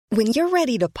When you're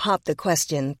ready to pop the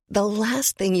question, the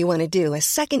last thing you want to do is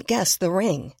second-guess the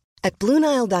ring. At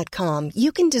BlueNile.com,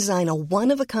 you can design a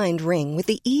one-of-a-kind ring with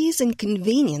the ease and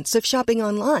convenience of shopping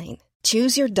online.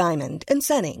 Choose your diamond and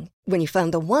setting. When you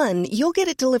find the one, you'll get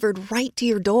it delivered right to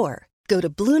your door. Go to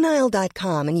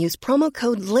BlueNile.com and use promo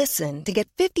code LISTEN to get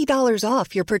 $50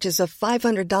 off your purchase of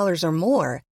 $500 or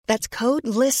more. That's code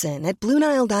LISTEN at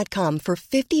BlueNile.com for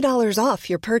 $50 off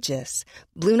your purchase.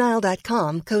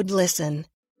 BlueNile.com, code LISTEN.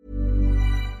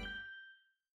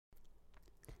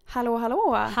 Hallå,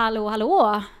 hallå! Hallå,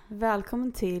 hallå!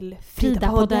 Välkommen till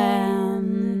Frida-podden!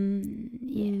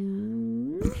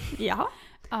 Jaha.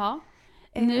 Ja.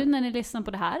 Nu när ni lyssnar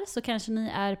på det här så kanske ni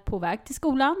är på väg till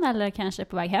skolan eller kanske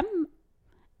på väg hem.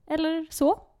 Eller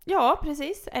så. Ja,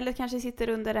 precis. Eller kanske sitter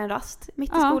under en rast mitt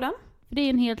i skolan. Det är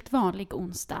en helt vanlig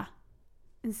onsdag.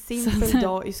 En simpel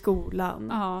dag i skolan.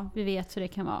 Ja, vi vet hur det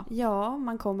kan vara. Ja,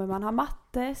 man har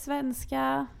matte,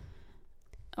 svenska.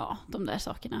 Ja, de där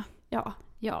sakerna. Ja.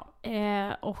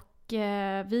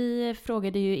 Vi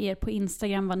frågade ju er på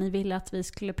Instagram vad ni ville att vi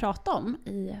skulle prata om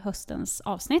i höstens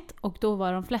avsnitt. Och då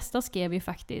var de flesta skrev ju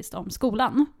faktiskt om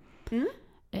skolan. Mm.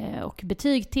 Och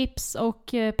betygtips och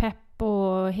pepp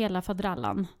och hela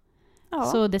fadrallan. Ja.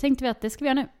 Så det tänkte vi att det ska vi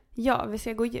göra nu. Ja,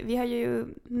 vi har ju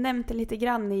nämnt det lite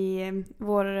grann i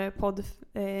vår podd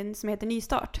som heter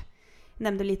Nystart.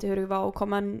 Nämnde lite hur det var att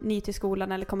komma ny till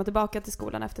skolan eller komma tillbaka till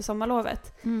skolan efter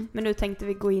sommarlovet. Mm. Men nu tänkte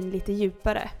vi gå in lite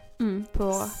djupare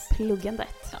på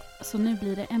pluggandet. Ja, så nu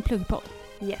blir det en pluggpodd.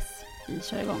 Yes. Vi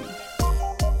kör igång.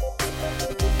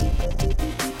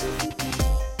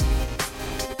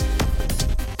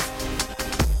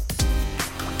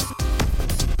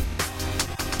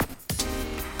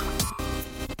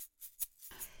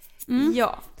 Mm.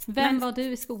 Ja. Vem var du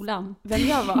i skolan? Vem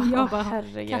jag var? Jag bara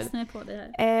herregud. kastade mig på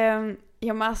det här.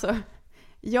 Ja, men alltså,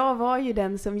 jag var ju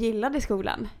den som gillade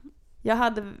skolan. Jag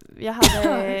hade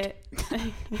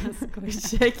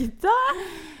ursäkta.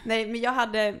 Nej, men jag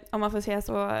hade, om man får säga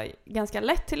så, ganska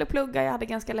lätt till att plugga. Jag hade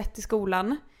ganska lätt i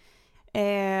skolan.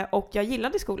 Och jag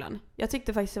gillade skolan. Jag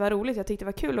tyckte faktiskt det var roligt. Jag tyckte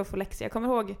det var kul att få läxor. Jag kommer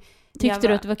ihåg. Tyckte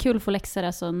du att det var kul att få läxor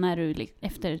alltså när du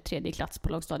efter 3:e klass på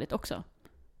lågstadiet också?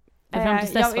 I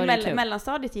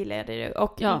mellanstadiet gillade jag det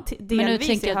och delvis men nu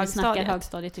tänker jag att vi snackar högstadiet.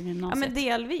 Högstadiet i gymnasiet. Ja, men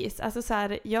delvis. Alltså så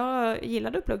här, jag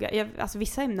gillade att plugga. Alltså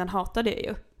vissa ämnen hatade jag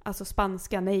ju. Alltså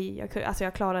spanska, nej.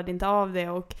 Jag klarade inte av det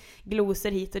och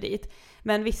glosor hit och dit.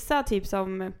 Men vissa typ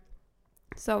som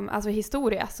alltså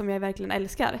historia som jag verkligen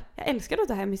älskar. Jag älskar att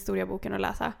ta hem historieboken och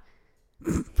läsa.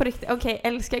 På riktigt. Okej,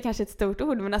 älskar kanske ett stort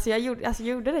ord, men alltså jag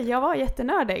gjorde det. Jag var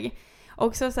jättenördig.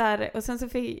 Och så här, och sen så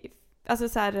fick alltså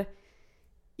så här.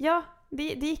 Ja, det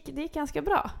gick ganska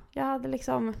bra. Jag hade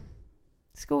liksom...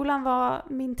 Skolan var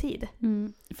min tid.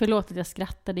 Förlåt att jag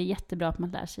skrattar. Det är jättebra att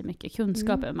man lär sig mycket.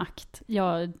 Kunskap är makt.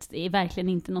 Jag är verkligen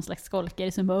inte någon slags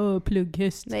skolkare som bara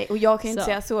plugghöst. Nej, och jag kan ju inte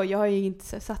säga så. Jag har ju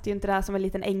inte, satt ju inte där som en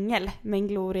liten ängel med en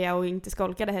gloria och inte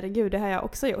skolkade. Herregud, det har jag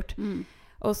också gjort.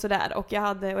 Och sådär. Och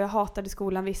jag hatade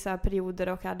skolan vissa perioder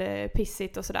och hade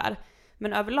pissigt och sådär.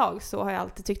 Men överlag så har jag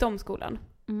alltid tyckt om skolan.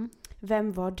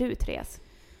 Vem var du, Therese?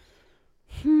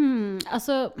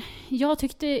 Alltså jag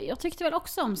tyckte väl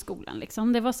också om skolan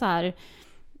liksom. Det var så här,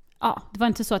 det var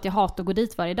inte så att jag hatade att gå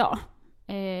dit varje dag.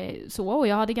 Och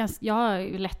jag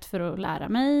har lätt för att lära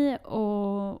mig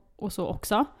och så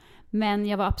också. Men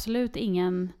jag var absolut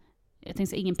ingen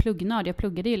pluggnörd. Jag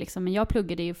pluggade ju liksom, men jag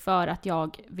pluggade ju för att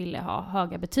jag ville ha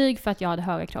höga betyg, för att jag hade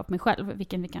höga krav på mig själv,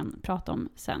 vilket vi kan prata om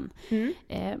sen.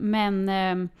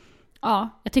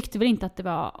 Jag tyckte väl inte att det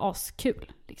var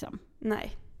askul liksom.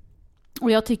 Nej.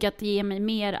 Och jag tycker att det ger mig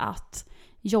mer att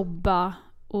jobba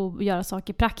och göra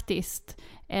saker praktiskt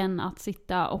än att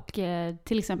sitta och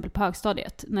till exempel på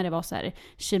högstadiet när det var så här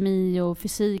kemi och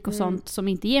fysik och sånt som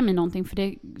inte ger mig någonting, för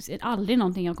det är aldrig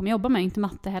någonting jag kommer jobba med, inte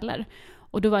matte heller.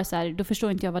 Och då var det så här, då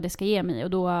förstår inte jag vad det ska ge mig och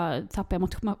då tappar jag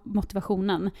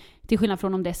motivationen. Till skillnad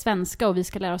från om det är svenska och vi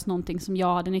ska lära oss någonting som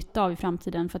jag hade nytta av i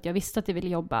framtiden för att jag visste att jag ville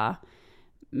jobba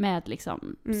med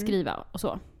liksom skriva och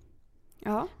så.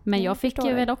 Ja, men jag fick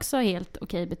ju väl också helt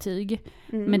okej betyg.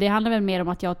 Men det handlar väl mer om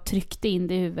att jag tryckte in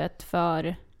det i huvudet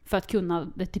för att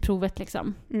kunna det till provet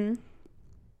liksom.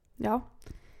 Ja.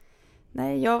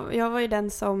 Nej, jag var ju den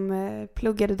som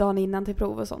pluggade dagen innan till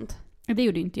prov och sånt. Det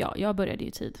gjorde inte jag. Jag började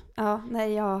ju tid. Ja,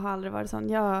 nej, jag har aldrig varit sån.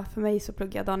 För mig så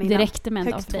pluggade jag dagen innan. Det räckte med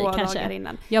en dag för dig kanske. Dagar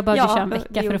innan. Jag behövde köra en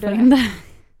vecka för att få in det.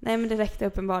 Nej, men det räckte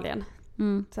uppenbarligen.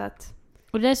 Så att...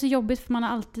 Och det är så jobbigt för man har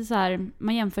alltid så här,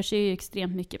 man jämför sig ju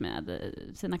extremt mycket med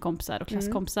sina kompisar och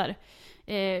klasskompisar.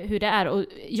 Hur det är. Och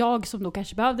jag som då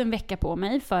kanske behövde en vecka på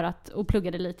mig för att, och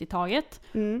pluggade lite i taget.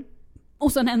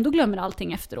 Och sen ändå glömmer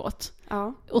allting efteråt.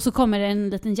 Ja. Och så kommer det en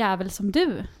liten jävel som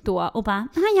du då och bara,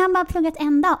 jag har bara pluggat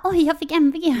en dag, oj jag fick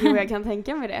MVG. Jo, jag kan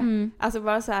tänka mig det. Alltså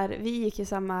bara så här, vi gick ju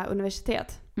samma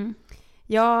universitet.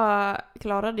 Jag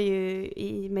klarade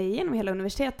ju mig igenom hela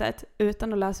universitetet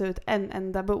utan att läsa ut en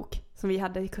enda bok som vi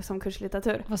hade som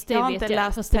kurslitteratur. Fast det vet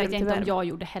jag inte om jag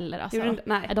gjorde heller. Alltså.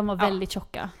 Nej. De var väldigt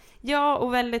tjocka. Ja,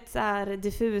 och väldigt så här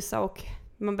diffusa och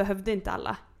man behövde inte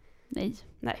alla. Nej.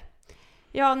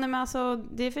 Ja, nej, men alltså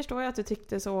det förstår jag att du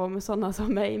tyckte så om sådana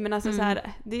som mig. Men alltså så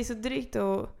här, det är så drygt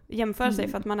att jämföra sig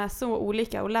för att man är så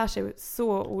olika och lär sig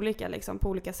så olika liksom, på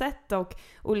olika sätt och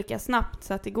olika snabbt.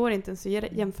 Så att det går inte ens att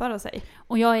jämföra sig.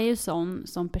 Och jag är ju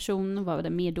som person, var det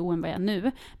mer då än vad jag är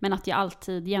nu. Men att jag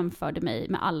alltid jämförde mig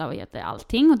med alla och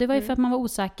allting. Och det var ju för att man var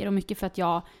osäker och mycket för att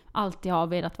jag alltid har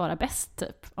velat vara bäst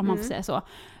typ, om man får säga så.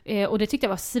 Och det tyckte jag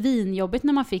var svinjobbigt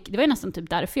när man fick, det var ju nästan typ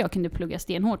därför jag kunde plugga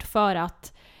stenhårt, för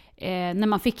att när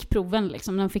man fick proven,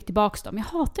 liksom, när man fick tillbaka dem. Jag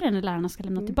hatar det när lärarna ska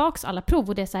lämna tillbaka alla prov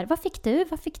och det är så här, vad fick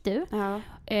du? Ja.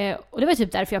 Och det var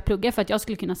typ därför jag pluggade, för att jag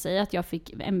skulle kunna säga att jag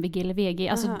fick MVG eller VG.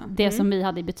 Alltså det som vi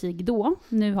hade i betyg då.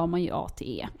 Nu har man ju A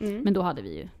till E. Men då hade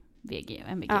vi ju VG,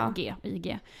 MVG, G och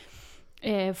IG.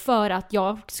 För att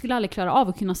jag skulle aldrig klara av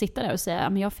att kunna sitta där och säga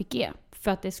men jag fick E.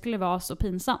 För att det skulle vara så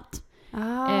pinsamt. Du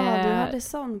hade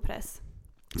sån press.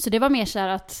 Så det var mer så här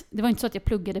att det var inte så att jag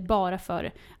pluggade bara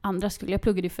för andra skulle. Jag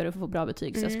pluggade för att få bra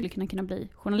betyg så jag skulle kunna bli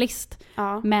journalist.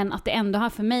 Ja. Men att det ändå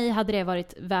för mig hade det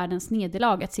varit världens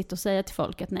nederlag att sitta och säga till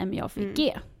folk att nej men jag fick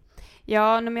G.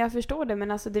 Ja, men jag förstår det,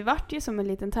 men alltså det vart ju som en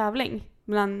liten tävling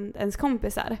bland ens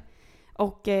kompisar.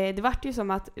 Och det vart ju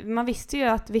som att man visste ju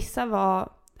att vissa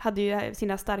hade ju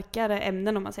sina starkare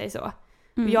ämnen om man säger så.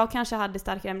 Och jag kanske hade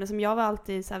starkare ämnen, som jag var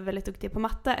alltid så här väldigt duktig på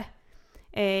matte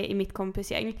i mitt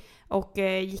kompisgäng. Och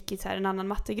gick i så här en annan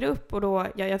mattegrupp och då,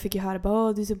 jag fick ju höra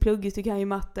bara du är så pluggis, du kan ju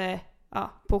matte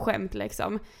på skämt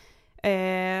liksom.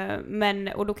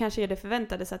 Och då kanske det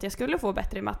förväntades att jag skulle få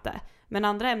bättre i matte. Men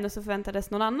andra ämnen så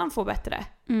förväntades någon annan få bättre.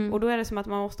 Och då är det som att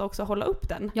man måste också hålla upp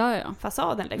den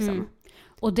fasaden liksom.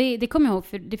 Och det kommer jag ihåg,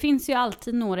 för det finns ju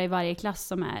alltid några i varje klass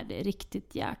som är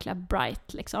riktigt jäkla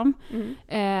bright liksom.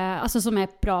 Alltså som är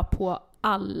bra på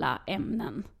alla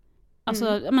ämnen.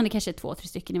 Alltså men det kanske är 2-3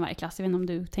 stycken i varje klass. Jag vet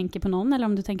inte om du tänker på någon eller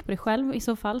om du tänker på dig själv i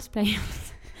så fall.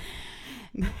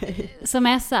 Som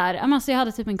är så här, alltså jag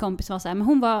hade typ en kompis som var så här, men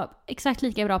hon var exakt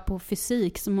lika bra på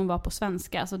fysik som hon var på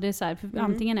svenska. Så det är så här,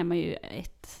 antingen är man ju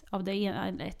ett av det ena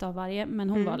eller ett av varje, men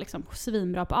hon var liksom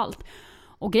svinbra på allt.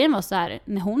 Och grejen var så här,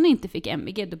 när hon inte fick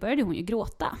MVG då började hon ju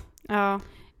gråta. Ja.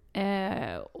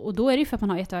 Och då är det ju för att man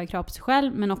har jättehöga krav på sig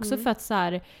själv, men också för att så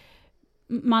här,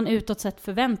 man utåt sett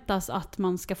förväntas att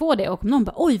man ska få det. Och om någon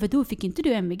bara, oj vadå fick inte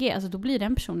du MVG? Alltså då blir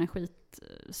den personen skit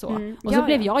så. Och så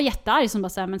blev jag jättearg som bara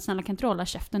säger, men snälla kan inte hålla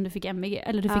käften, du fick MVG.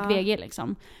 Eller du fick VG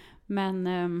liksom.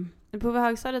 Men på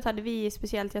högstadiet hade vi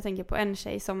speciellt, jag tänker på en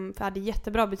tjej som hade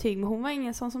jättebra betyg, men hon var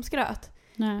ingen sån som skröt.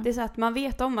 Nej. Det är så att man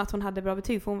vet om att hon hade bra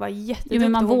betyg för hon var jätteduktig.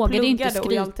 Men man vågade inte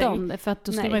skryta om det för att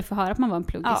då skulle man ju få höra att man var en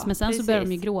pluggis. Men sen så började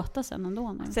de ju gråta sen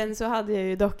ändå. Sen så hade jag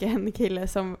ju dock en kille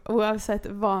som oavsett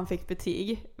vad han fick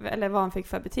betyg eller vad han fick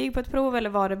för betyg på ett prov eller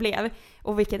vad det blev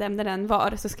och vilket ämne den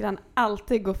var, så skulle han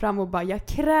alltid gå fram och bara, jag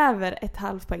kräver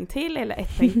 1,5 poäng till eller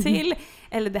 1 poäng till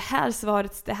eller det här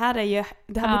svaret, det här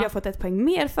borde jag fått 1 poäng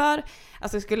mer för.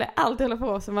 Alltså jag skulle alltid hålla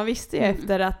på, så man visste ju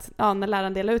efter att när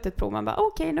läraren delade ut ett prov, man bara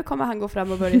okej, nu kommer han gå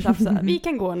fram och börja tjafsa. Vi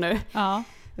kan gå nu. Ja.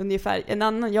 Ungefär.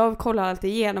 Jag kollar alltid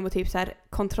igenom och typ så här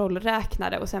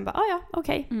kontrollräknade och sen bara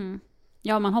okej.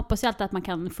 Ja, man hoppas ju alltid att man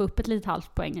kan få upp ett litet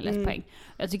halvt poäng eller 1 poäng.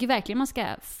 Jag tycker verkligen man ska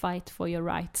fight for your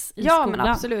rights i skolan. Ja, men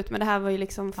absolut. Men det här var ju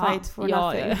liksom fight for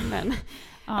nothing. Ja. Men,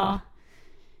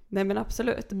 Nej, men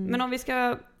absolut. Men om vi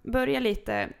ska börja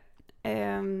lite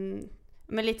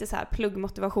med lite så här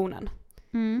pluggmotivationen.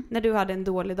 När du hade en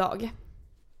dålig dag.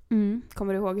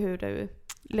 Kommer du ihåg hur du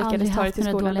lyckades ta dig till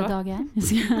skolan då? Dagar.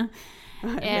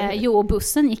 Jo,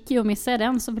 bussen gick ju och missade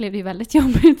den så blev det ju väldigt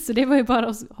jobbigt. Så det var ju bara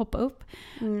att hoppa upp.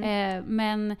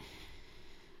 Men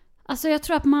alltså jag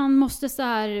tror att man måste så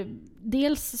här,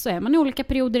 dels så är man i olika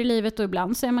perioder i livet och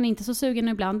ibland så är man inte så sugen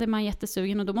och ibland är man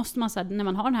jättesugen. Och då måste man så här, när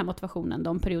man har den här motivationen,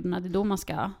 de perioderna, det är då man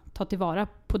ska ta tillvara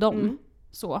på dem.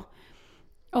 Så.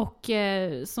 Och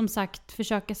som sagt,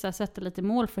 försöka så här, sätta lite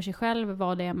mål för sig själv,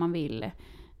 vad det är man vill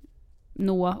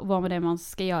nå och vad det är man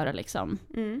ska göra liksom.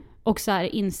 Och så här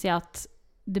inse att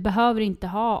det behöver inte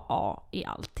ha A i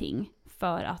allting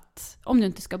för att, om du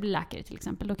inte ska bli läkare till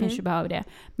exempel, då kanske du behöver det.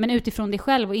 Men utifrån dig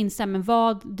själv och inse, men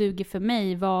vad duger för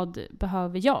mig, vad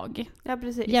behöver jag? Ja,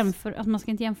 precis. Att man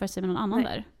ska inte jämföra sig med någon annan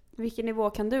där. Vilken nivå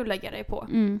kan du lägga dig på?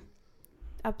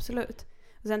 Absolut.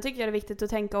 Och sen tycker jag det är viktigt att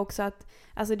tänka också att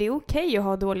alltså det är okej att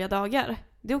ha dåliga dagar.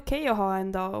 Det är okej att ha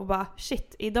en dag och bara,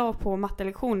 shit, idag på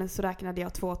mattelektionen så räknade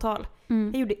jag 2-tal.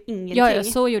 Jag gjorde ingenting. Ja,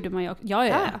 så gjorde man ju.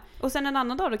 Ja. Och sen en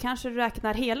annan dag då kanske du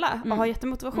räknar hela och har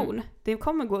jättemotivation. Det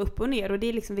kommer gå upp och ner och det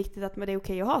är liksom viktigt att det är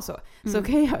okej att ha så. Så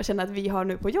kan jag känna att vi har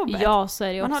nu på jobbet. Ja, så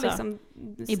är det också. Man har liksom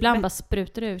ibland bara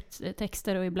sprutar ut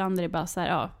texter och ibland är det bara så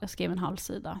här, jag skrev en halv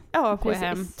sida. Ja, på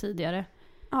hem tidigare.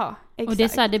 Ja, exakt. Och det är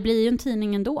så här, det blir ju en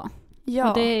tidning ändå.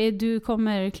 Ja. Och du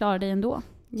kommer klara dig ändå.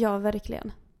 Ja,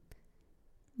 verkligen.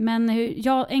 Men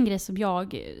en grej som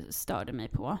jag störde mig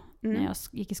på när jag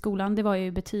gick i skolan, det var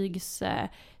ju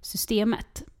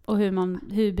betygssystemet och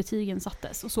hur betygen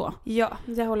sattes och så. Ja,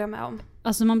 det håller jag med om.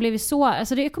 Alltså man blev ju så,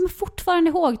 jag kommer fortfarande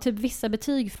ihåg typ vissa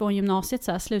betyg från gymnasiet,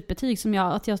 så här slutbetyg som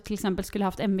att jag till exempel skulle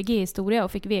haft MVG i historia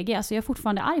och fick VG. Alltså jag är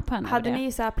fortfarande arg på henne. Hade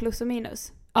ni så här plus och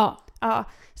minus? Ja. Ja,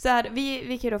 så här,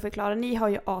 vi kan ju då förklara, ni har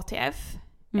ju ATF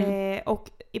och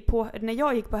när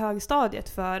jag gick på högstadiet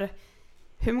för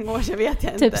hur många år sedan vet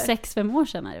jag inte. Typ 6-5 år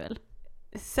sedan är det väl?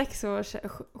 6 år sedan,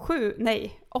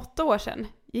 8 år sedan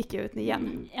gick jag ut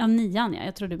nian. Ja, nian, ja.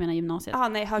 Jag tror du menar gymnasiet. Ja,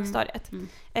 nej, högstadiet.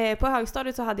 På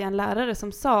högstadiet så hade jag en lärare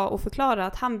som sa och förklarade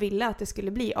att han ville att det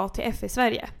skulle bli ATF i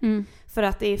Sverige. För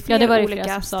att det är flera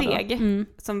olika steg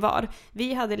som var.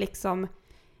 Vi hade liksom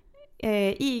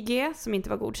IG som inte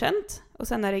var godkänt. Och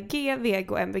sen är det G, VG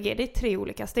och MVG. Det är 3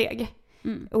 olika steg.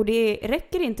 Och det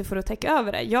räcker inte för att täcka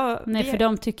över det. Nej, för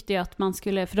de tyckte ju att man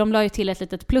skulle, för de la ju till ett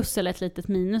litet plus eller ett litet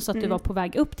minus så att du var på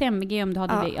väg upp till MVG om du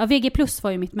hade VG. Ja, VG plus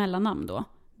var ju mitt mellannamn då.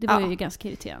 Det var ju ganska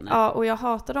irriterande. Ja, och jag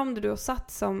hatade om du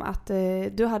satt som att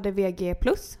du hade VG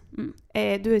plus.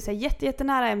 Du är så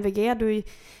jättenära MVG. Du är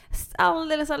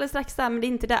alldeles strax där, men det är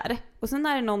inte där. Och sen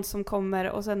är det någon som kommer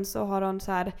och sen så har de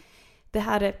så här, det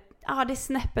är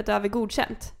snäppet över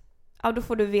godkänt. Ja, då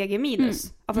får du VG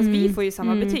minus. Ja, fast vi får ju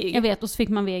samma betyg. Jag vet, och så fick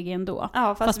man VG ändå.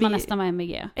 Ja, fast man nästan var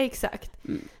MVG. Exakt.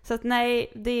 Så att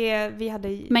nej, vi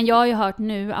hade... Men jag har ju hört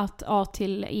nu att A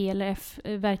till E eller F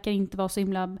verkar inte vara så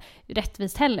himla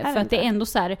rättvist heller. För att det är ändå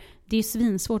så här, det är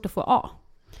svinsvårt att få A.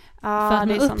 För att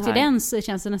nå upp till den så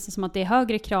känns det nästan som att det är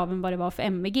högre krav än vad det var för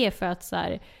MVG. För att så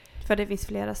här... För det finns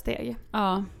flera steg.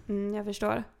 Ja. Jag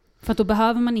förstår. För att då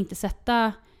behöver man inte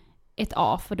sätta ett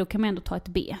A, för då kan man ändå ta ett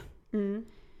B.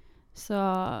 Så,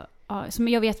 ja, som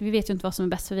vi vet ju inte vad som är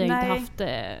bäst, för vi har inte haft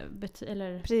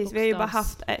eller precis, vi har ju bara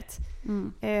haft ett.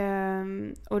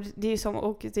 Och det är ju som,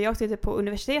 och det jag sitter på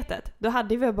universitetet, då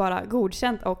hade vi bara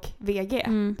godkänt och VG.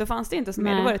 Då fanns det inte så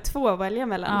mer, då var det 2 att välja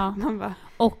mellan. Ja. Man bara,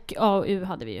 och AU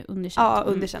hade vi ju underkänt. Ja,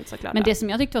 underkänt såklart. Men det som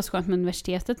jag tyckte var så skönt med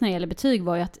universitetet när det gäller betyg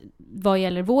var ju att vad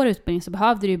gäller vår utbildning så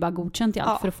behövde du ju bara godkänt i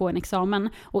allt för att få en examen.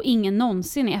 Och ingen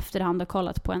någonsin i efterhand har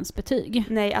kollat på ens betyg.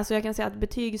 Nej, alltså jag kan säga att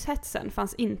betygshetsen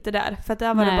fanns inte där. För att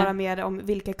där var det bara mer om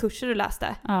vilka kurser du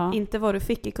läste. Inte vad du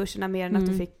fick i kurserna mer än att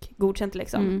du fick godkänt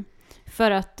liksom.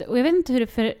 För att, och jag vet inte hur det,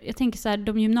 för jag tänker så här,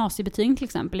 de gymnasiebetygen till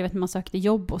exempel, jag vet när man sökte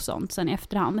jobb och sånt sen i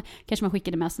efterhand, kanske man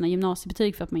skickade med sina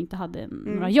gymnasiebetyg för att man inte hade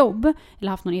några jobb,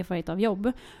 eller haft någon erfarenhet av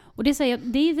jobb. Och det säger,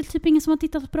 det är väl typ ingen som har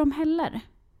tittat på dem heller.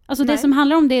 Alltså det som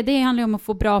handlar om det handlar om att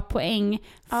få bra poäng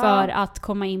för att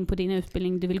komma in på din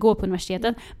utbildning du vill gå på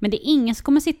universitetet. Men det är ingen som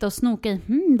kommer sitta och snoka i,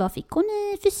 vad fick hon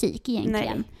i fysik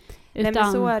egentligen? Nej,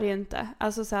 men så är det ju inte.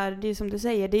 Alltså så här, det är ju som du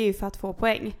säger, det är ju för att få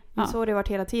poäng. Så har det varit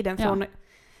hela tiden från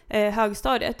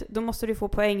högstadiet. Då måste du få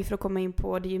poäng för att komma in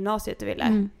på det gymnasiet du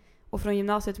ville. Och från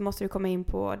gymnasiet måste du komma in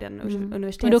på den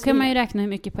universitetslinjen. Och då kan man ju räkna hur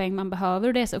mycket poäng man behöver.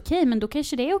 Och det är så okej, men då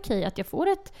kanske det är okej att jag får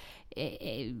ett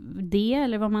D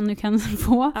eller vad man nu kan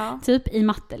få. Typ i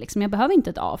matte liksom. Jag behöver inte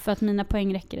ett A för att mina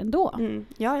poäng räcker ändå.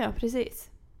 Ja, precis.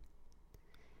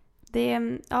 Det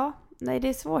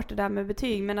är svårt det där med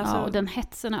betyg. Men alltså... Ja, och den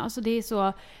hetsen, alltså det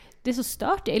är så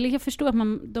stört. Eller jag förstår att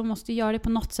de måste göra det på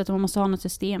något sätt och man måste ha något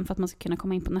system för att man ska kunna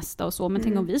komma in på nästa och så. Men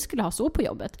tänk om vi skulle ha så på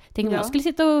jobbet. Tänk om jag skulle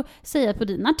sitta och säga på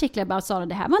dina artiklar bara, Sara,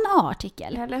 det här var en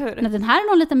A-artikel. Eller hur? Nej, den här är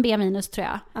någon liten B- tror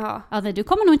jag. Alltså, du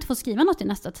kommer nog inte få skriva något i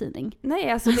nästa tidning.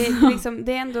 Nej, alltså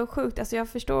det är ändå sjukt. Alltså jag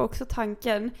förstår också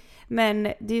tanken. Men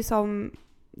det är ju som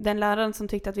den läraren som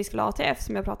tyckte att vi skulle ha ATF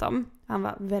som jag pratade om. Han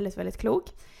var väldigt, väldigt klok.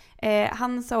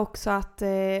 Han sa också att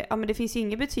men det finns ju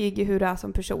inga betyg i hur du är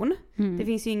som person. Det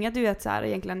finns ju inga, du vet, så här,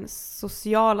 egentligen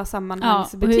sociala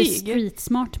sammanhangsbetyg. Och hur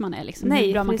street-smart man är liksom. Nej,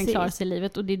 hur bra precis. man kan klara sig i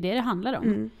livet. Och det är det handlar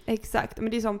om. Exakt.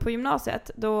 Men det är som på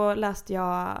gymnasiet. Då läste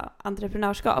jag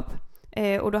entreprenörskap.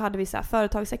 Och då hade vi så här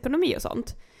företagsekonomi och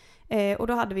sånt. Och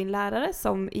då hade vi en lärare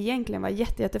som egentligen var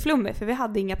jätteflummig, för vi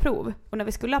hade inga prov. Och när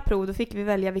vi skulle ha prov, då fick vi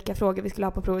välja vilka frågor vi skulle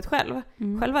ha på provet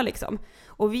själva liksom.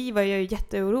 Och vi var ju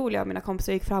jätteoroliga, och mina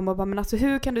kompisar gick fram och bara, men alltså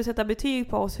hur kan du sätta betyg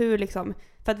på oss? Hur liksom?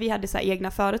 För att vi hade så här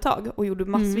egna företag och gjorde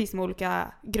massvis med olika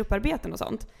grupparbeten och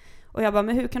sånt. Och jag bara,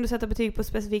 men hur kan du sätta betyg på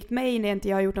specifikt mig när inte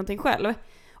jag har gjort någonting själv?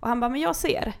 Och han bara, men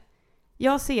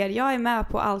jag är med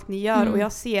på allt ni gör och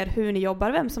jag ser hur ni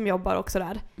jobbar, vem som jobbar och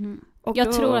sådär. Och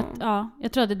jag tror att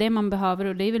det är det man behöver,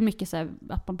 och det är väl mycket så här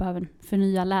att man behöver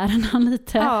förnya lärarna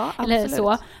lite eller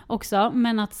så också,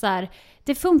 men att så här,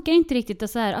 det funkar inte riktigt att,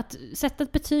 så här, att sätta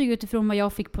ett betyg utifrån vad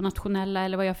jag fick på nationella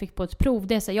eller vad jag fick på ett prov.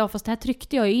 Det är så här, fast det här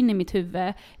tryckte jag ju in i mitt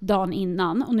huvud dagen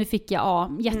innan och nu fick jag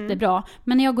A, jättebra.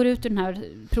 Men när jag går ut ur den här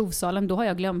provsalen, då har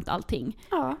jag glömt allting.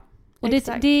 Ja. Och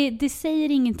det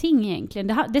säger ingenting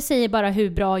egentligen. Det säger bara hur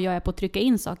bra jag är på att trycka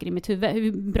in saker i mitt huvud.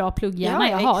 Hur bra plugghjärna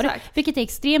jag har. Exakt. Vilket är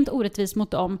extremt orättvist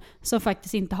mot dem som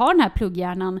faktiskt inte har den här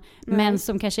plugghjärnan. Men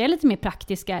som kanske är lite mer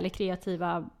praktiska eller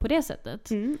kreativa på det sättet.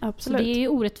 Absolut. Så det är ju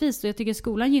orättvist. Och jag tycker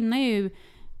skolan gynnar ju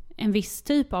en viss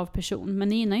typ av person. Men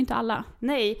det gynnar ju inte alla.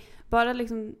 Nej, bara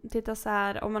liksom titta så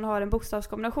här. Om man har en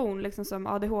bokstavskombination liksom som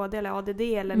ADHD eller ADD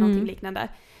eller någonting liknande.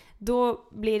 Då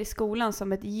blir skolan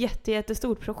som ett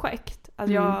jättestort projekt.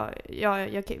 Alltså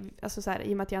jag alltså så här,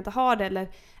 i och med att jag inte har det eller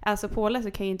är så påläst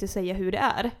så kan jag inte säga hur det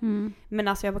är. Men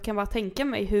alltså jag kan bara tänka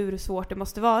mig hur svårt det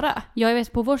måste vara. Jag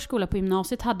vet, på vår skola på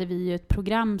gymnasiet hade vi ju ett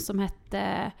program som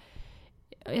hette,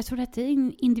 jag tror det hette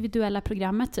individuella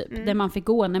programmet typ, där man fick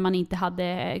gå när man inte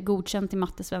hade godkänt i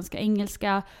matte, svenska,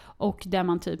 engelska, och där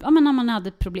man typ, när man hade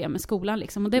ett problem med skolan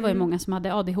liksom, och det var ju många som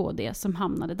hade ADHD som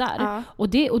hamnade där.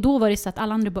 Och då var det så att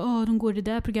alla andra bara, de går i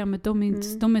det där programmet, de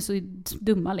är så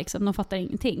dumma liksom, de fattar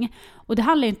ingenting. Och det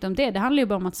handlar ju inte om det handlar ju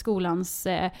bara om att skolans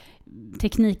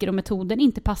tekniker och metoder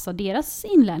inte passar deras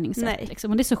inlärningssätt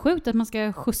liksom. Och det är så sjukt att man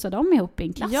ska skjutsa dem ihop i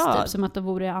en klass typ, som att det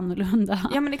vore annorlunda.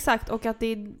 Ja, men exakt, och att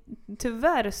det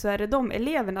tyvärr så är det de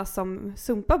eleverna som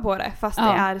sumpar på det, fast det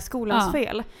är skolans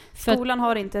fel. Skolan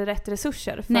har inte rätt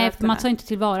resurser för man tar inte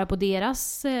tillvara på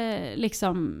deras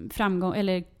liksom framgång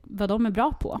eller vad de är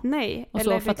bra på. Nej. Och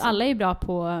så, för att alla är bra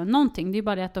på någonting. Det är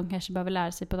bara det att de kanske behöver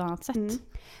lära sig på ett annat sätt.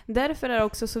 Därför är det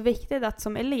också så viktigt att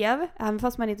som elev, även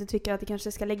fast man inte tycker att det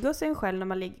kanske ska lägga sig en själv när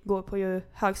man går på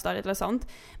högstadiet eller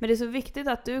sånt. Men det är så viktigt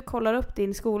att du kollar upp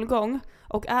din skolgång.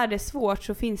 Och är det svårt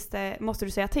så måste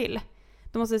du säga till.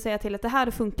 Du måste säga till att det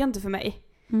här funkar inte för mig.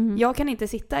 Jag kan inte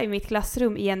sitta i mitt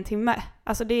klassrum i 1 timme.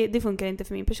 Alltså det funkar inte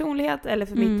för min personlighet eller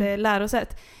för mitt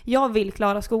lärosätt. Jag vill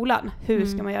klara skolan. Hur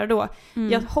ska man göra då?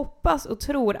 Jag hoppas och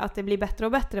tror att det blir bättre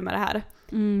och bättre med det här. I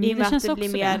och med det känns att det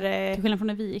blir mer... Till skillnad från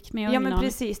när vi gick. Men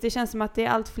precis. Det känns som att det är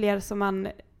allt fler som man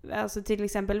alltså till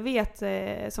exempel vet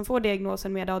som får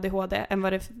diagnosen med ADHD än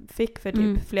vad det fick för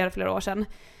typ flera år sedan.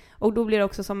 Och då blir det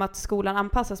också som att skolan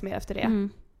anpassas mer efter det.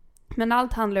 Men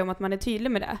allt handlar om att man är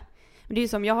tydlig med det. Men det är ju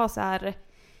som jag har så här...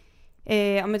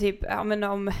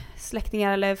 om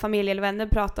släktingar eller familj eller vänner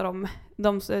pratar om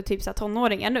de typ så här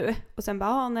tonåringar nu och sen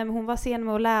bara, nej men hon var sen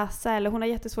med att läsa eller hon har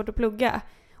jättesvårt att plugga,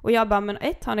 och jag bara, men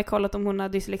har ni kollat om hon har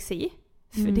dyslexi?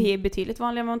 För det är betydligt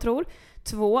vanligare än vad man tror.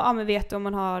 2, men vet du om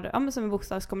man har som en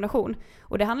bokstavskombination.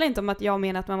 Och det handlar inte om att jag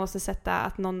menar att man måste sätta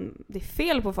att det är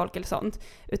fel på folk eller sånt,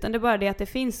 utan det är bara det att det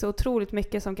finns så otroligt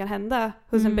mycket som kan hända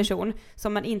hos en person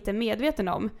som man inte är medveten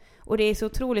om. Och det är så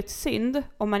otroligt synd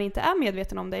om man inte är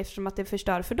medveten om det, eftersom att det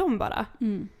förstör för dem bara.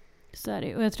 Så är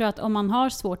det. Och jag tror att om man har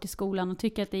svårt i skolan och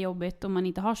tycker att det är jobbigt och man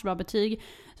inte har så bra betyg,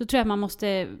 så tror jag att man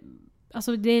måste...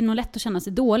 Alltså det är nog lätt att känna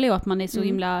sig dålig och att man är så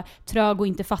himla trög och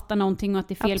inte fattar någonting och att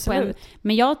det är fel på en.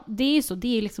 Men det är ju så,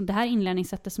 det är liksom det här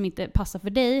inlärningssättet som inte passar för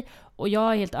dig, och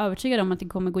jag är helt övertygad om att det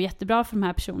kommer gå jättebra för de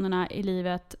här personerna i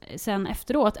livet sen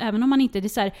efteråt, även om man inte, det är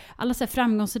så här, alla så här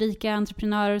framgångsrika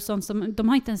entreprenörer och sånt som, de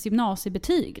har inte ens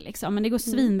gymnasiebetyg liksom, men det går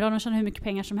svinbra, de tjänar hur mycket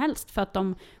pengar som helst för att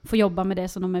de får jobba med det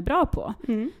som de är bra på.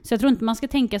 Så jag tror inte man ska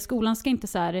tänka, skolan ska inte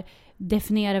så här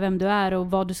definiera vem du är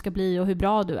och vad du ska bli och hur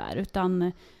bra du är,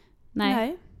 utan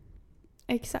Nej,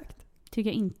 exakt. Tycker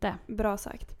jag inte. Bra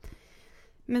sagt.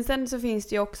 Men sen så finns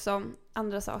det ju också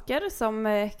andra saker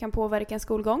som kan påverka en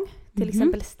skolgång. Till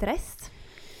exempel stress.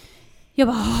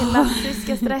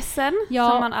 Klassiska stressen som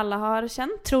man alla har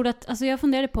känt. Tror att, alltså jag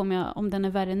funderade på om den är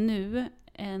värre nu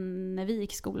än när vi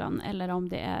gick i skolan, eller om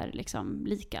det är liksom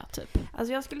lika typ.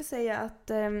 Alltså jag skulle säga att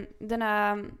den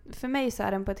är, för mig så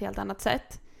är den på ett helt annat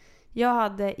sätt. Jag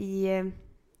hade i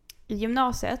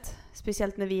gymnasiet,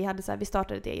 speciellt när vi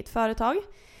startade ett eget företag,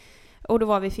 och då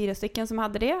var vi 4 stycken som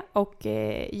hade det, och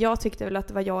jag tyckte väl att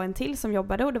det var jag och en till som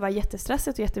jobbade, och det var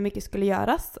jättestressigt och jättemycket skulle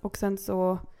göras, och sen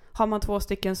så har man 2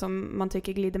 stycken som man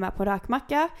tycker glider med på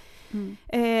räkmacka.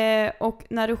 Och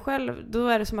när du själv, då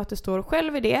är det som att du står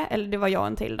själv i det, eller det var jag och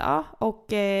en till då,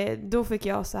 och då fick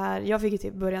jag fick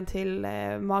typ början till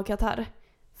magkatarr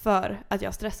för att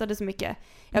jag stressade så mycket.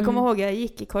 Jag kommer ihåg att jag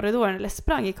gick i korridoren, eller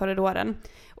sprang i korridoren,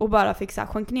 och bara fick så här,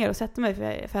 sjönk ner och sätta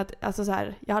mig för att alltså så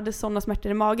här, jag hade sådana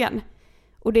smärtor i magen.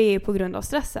 Och det är på grund av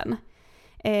stressen.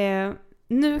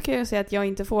 nu kan jag säga att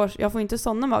jag får inte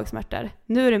sådana magsmärtor.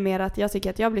 Nu är det mer att jag tycker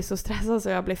att jag blir så stressad så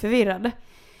jag blir förvirrad.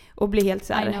 Och blir helt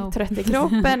så här trött i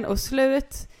kroppen och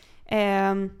slut.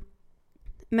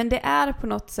 Men det är på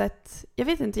något sätt, jag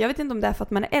vet inte om det är för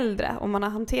att man är äldre, om man har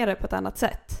hanterat det på ett annat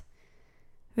sätt.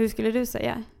 Hur skulle du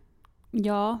säga?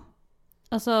 Ja,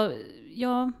 alltså,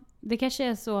 det kanske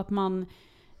är så att man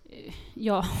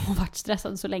har varit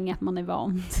stressad så länge att man är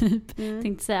van, typ,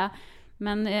 tänkte säga.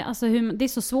 Men alltså, det är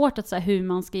så svårt att säga hur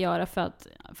man ska göra för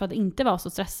att inte vara så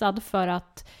stressad, för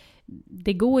att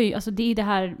det går ju, alltså det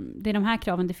är de här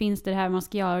kraven det finns, det här man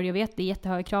ska göra. Jag vet, det är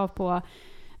jättehöga krav på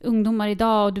ungdomar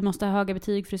idag och du måste ha höga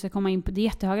betyg för att du ska komma in på, det är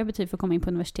jättehöga betyg för att komma in på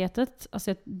universitetet.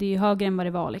 Alltså det är ju högre än vad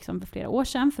det var liksom för flera år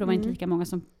sedan, för det var inte lika många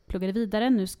som pluggade vidare.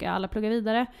 Nu ska alla plugga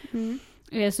vidare.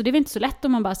 Så det är väl inte så lätt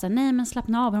om man bara säger nej men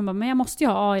slappna av. Men jag måste ju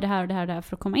ha A i det här och det här och det här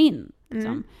för att komma in.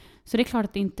 Liksom. Så det är klart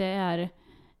att det inte är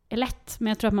lätt, men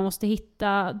jag tror att man måste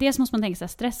hitta, dels måste man tänka sig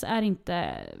att stress är inte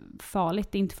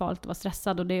farligt, det är inte farligt att vara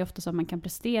stressad, och det är ofta så att man kan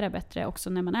prestera bättre också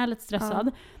när man är lite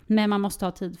stressad, men man måste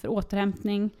ha tid för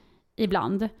återhämtning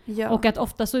ibland. Och att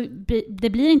ofta så det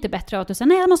blir inte bättre av att du säger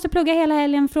nej, jag måste plugga hela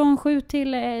helgen från 7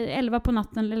 till 11 på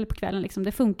natten eller på kvällen liksom.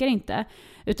 Det funkar inte,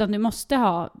 utan du måste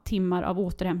ha timmar av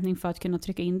återhämtning för att kunna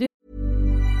trycka in det.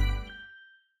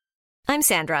 I'm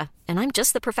Sandra, and I'm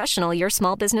just the professional your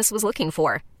small business was looking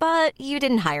for. But you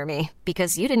didn't hire me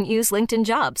because you didn't use LinkedIn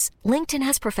Jobs. LinkedIn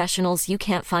has professionals you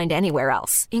can't find anywhere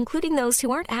else, including those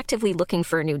who aren't actively looking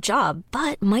for a new job,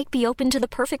 but might be open to the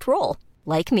perfect role,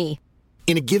 like me.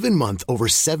 In a given month, over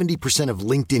 70%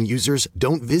 of LinkedIn users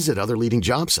don't visit other leading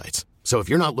job sites. So if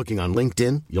you're not looking on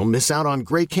LinkedIn, you'll miss out on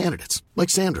great candidates like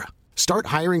Sandra.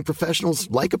 Start hiring professionals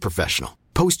like a professional.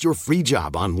 Post your free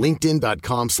job on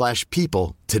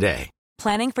linkedin.com/people today.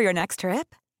 Planning for your next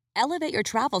trip? Elevate your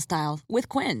travel style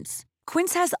with Quince.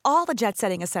 Quince has all the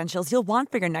jet-setting essentials you'll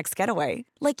want for your next getaway,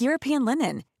 like European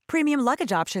linen, premium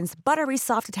luggage options, buttery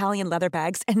soft Italian leather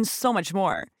bags, and so much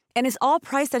more. And is all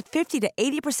priced at 50 to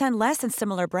 80% less than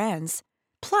similar brands.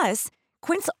 Plus,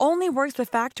 Quince only works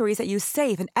with factories that use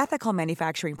safe and ethical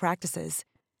manufacturing practices.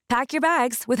 Pack your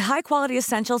bags with high-quality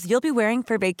essentials you'll be wearing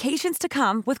for vacations to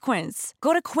come with Quince.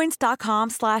 Go to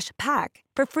quince.com/pack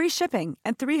for free shipping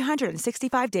and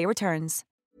 365-day returns.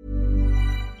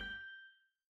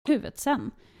 Huvudet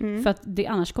sen. För att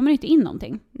annars kommer det inte in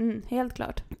någonting. Helt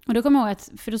klart. Och då kommer jag ihåg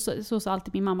att, för så sa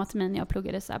alltid min mamma till mig när jag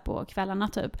pluggade så här på kvällarna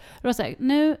typ. Då sa jag,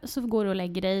 nu så går du och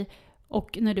lägger dig,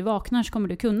 och när du vaknar så kommer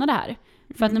du kunna det här.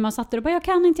 För att när man satt där och bara, jag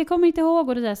kommer inte ihåg,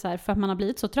 och det där så här, för att man har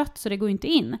blivit så trött så det går inte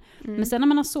in. Men sen när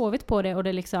man har sovit på det och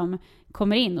det liksom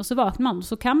kommer in och så vaknar man,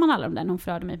 så kan man alla de där när hon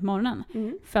förhörde mig på morgonen.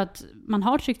 För att man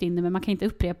har tryckt in det, men man kan inte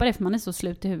upprepa det för man är så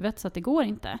slut i huvudet så att det går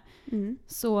inte.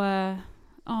 Så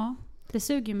ja, det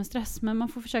suger ju med stress, men man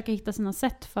får försöka hitta sina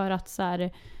sätt för att så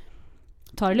här,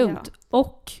 ta det lugnt.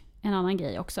 Och en annan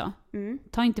grej också,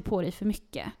 ta inte på dig för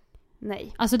mycket.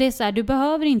 Nej. Alltså det är så här, du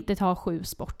behöver inte ta 7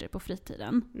 sporter på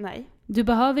fritiden. Nej. Du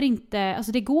behöver inte,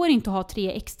 alltså det går inte att ha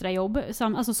 3 extra jobb.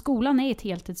 Alltså skolan är ett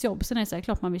heltidsjobb, sen är det så här,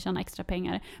 klart man vill tjäna extra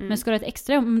pengar. Men ska du ha ett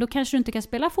extra jobb, då kanske du inte kan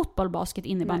spela fotboll, basket,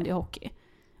 innebandy och hockey.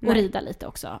 Och rida lite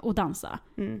också, och dansa.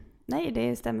 Nej,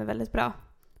 det stämmer väldigt bra.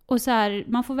 Och så här,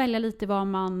 man får välja lite vad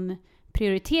man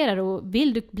prioriterar, och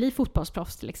vill du bli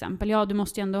fotbollsproffs till exempel, ja du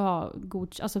måste ju ändå ha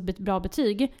bra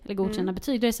betyg eller godkända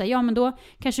betyg. Då är det så här, ja men då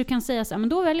kanske du kan säga så här, men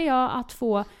då väljer jag att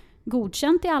få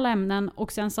godkänt i alla ämnen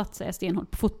och sen satsar jag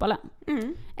stenhårt på fotbollen.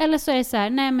 Eller så är det så här,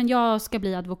 nej men jag ska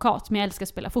bli advokat men jag älskar att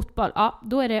spela fotboll. Ja,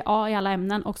 då är det A i alla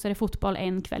ämnen och så är det fotboll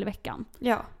 1 kväll i veckan.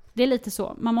 Ja. Det är lite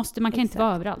så. Man kan inte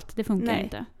vara överallt. Det funkar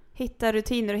inte. Hitta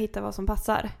rutiner och hitta vad som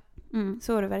passar.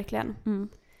 Så är det verkligen.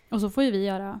 Och så får ju vi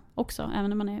göra också, även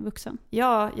när man är vuxen.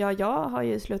 Ja, jag har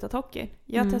ju slutat hockey.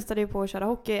 Jag testade ju på att köra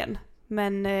hockey igen.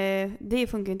 Men det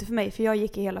funkar inte för mig, för jag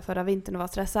gick i hela förra vintern och var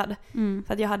stressad.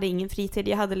 För att jag hade ingen fritid.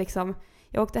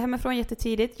 Jag åkte hemifrån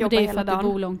jättetidigt, jobbade hela dagen. Och det är för att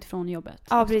du bor långt ifrån jobbet.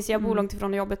 Ja, precis. Jag bor långt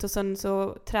ifrån jobbet, och sen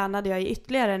så tränade jag i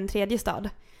ytterligare en 3:e stad.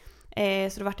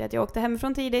 Så det var det att jag åkte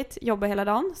hemifrån tidigt, jobbade hela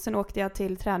dagen. Sen åkte jag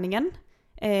till träningen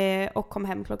och kom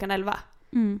hem klockan 11.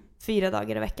 4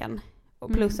 dagar i veckan.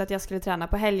 Och plus att jag skulle träna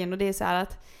på helgen. Och det är så här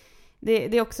att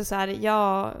det är också så här,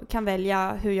 jag kan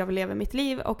välja hur jag vill leva mitt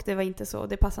liv, och det var inte så,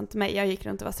 det passade inte mig. Jag gick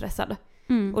runt och var stressad.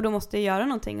 Och då måste jag göra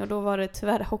någonting, och då var det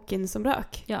tyvärr hockeyn som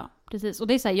rök. Ja, precis. Och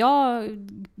det är så här, jag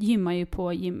gymmar ju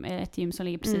på ett gym som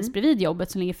ligger precis bredvid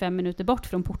jobbet, som ligger 5 minuter bort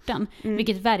från porten.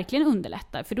 Vilket verkligen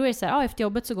underlättar. För då är det så här, efter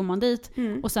jobbet så går man dit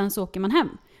och sen så åker man hem.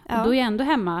 Och då är jag ändå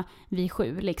hemma vid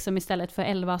 7 liksom, istället för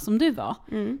 11 som du var.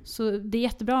 Så det är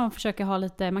jättebra att försöka ha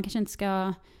lite, man kanske inte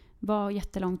ska vara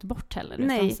jättelångt bort heller.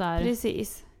 Nej, utan så här,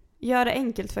 precis. Gör det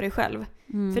enkelt för dig själv.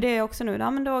 För det är också nu,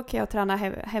 men då kan jag träna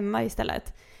hemma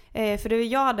istället. För det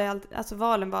jag hade, alltså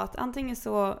valen var att antingen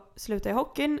så slutar jag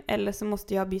hockeyn eller så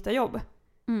måste jag byta jobb.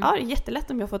 Ja, det är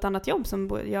jättelätt om jag får ett annat jobb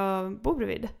som jag bor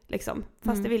bredvid. Liksom.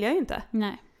 Fast det vill jag ju inte.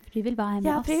 Nej, du vill vara hemma.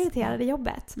 Jag prioriterade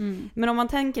jobbet. Men om man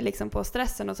tänker liksom på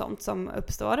stressen och sånt som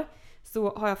uppstår,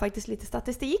 så har jag faktiskt lite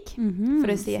statistik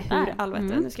för att se hur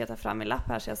allvetet. Nu ska jag ta fram min lapp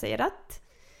här så jag säger rätt.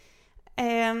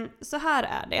 Så här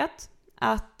är det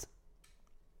att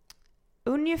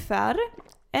ungefär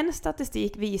en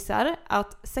statistik visar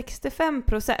att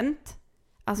 65%,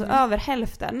 alltså över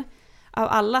hälften av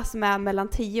alla som är mellan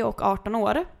 10 och 18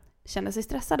 år känner sig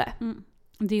stressade.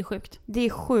 Det är sjukt. Det är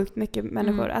sjukt mycket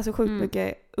människor, alltså sjukt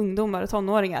mycket ungdomar och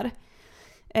tonåringar.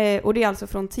 Och det är alltså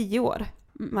från 10 år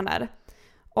man är.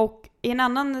 Och en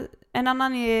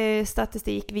annan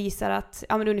statistik visar att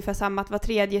det är ungefär samma, att var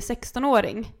tredje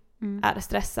 16-åring är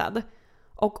stressad.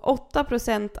 Och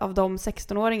 8% av de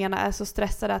 16-åringarna är så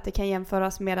stressade att det kan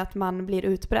jämföras med att man blir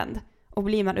utbränd. Och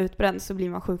blir man utbränd så blir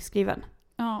man sjukskriven.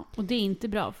 Ja, och det är inte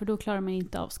bra för då klarar man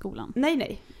inte av skolan.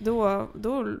 Nej.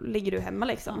 Då ligger du hemma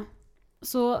liksom. Ja.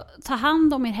 Så ta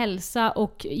hand om er hälsa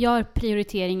och gör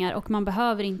prioriteringar, och man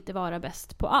behöver inte vara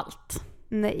bäst på allt.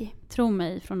 Nej. Tro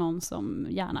mig, från någon som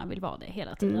gärna vill vara det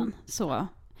hela tiden. Så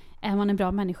är man en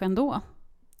bra människa ändå.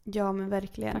 Ja, men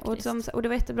verkligen. Och det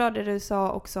var jättebra det du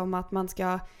sa också om att man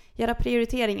ska göra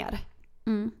prioriteringar.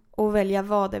 Och välja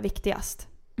vad är viktigast.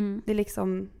 Det är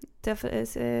liksom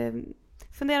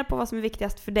fundera på vad som är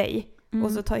viktigast för dig.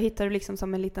 Och så hittar du liksom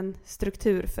som en liten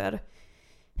struktur för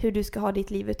hur du ska ha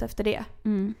ditt liv ut efter det.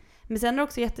 Men sen är det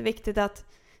också jätteviktigt att,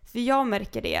 för jag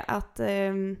märker det, att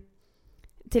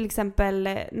till exempel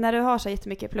när du har så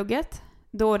jättemycket i plugget,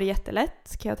 då är det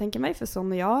jättelätt, kan jag tänka mig, för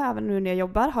som jag, även nu när jag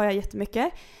jobbar, har jag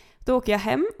jättemycket. Då åker jag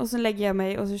hem och så lägger jag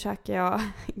mig och så käkar jag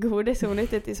godis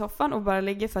onyttigt i soffan och bara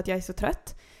ligger för att jag är så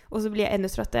trött. Och så blir jag ännu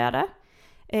tröttare.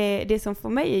 Det som får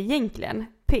mig egentligen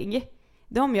pigg,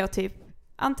 det är om jag typ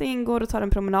antingen går och tar en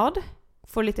promenad,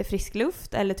 får lite frisk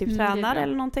luft eller typ tränar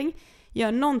eller någonting.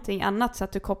 Gör någonting annat så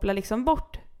att du kopplar liksom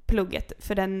bort plugget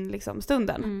för den liksom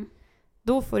stunden.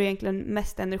 Då får du egentligen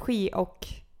mest energi och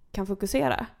kan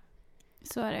fokusera.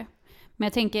 Så är det. Men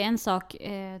jag tänker en sak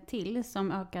till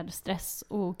som ökar stress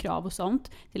och krav och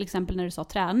sånt. Till exempel när du sa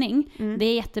träning. Det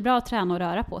är jättebra att träna och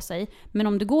röra på sig. Men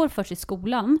om du går först i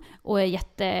skolan och är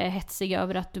jättehetsig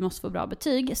över att du måste få bra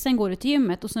betyg. Sen går du till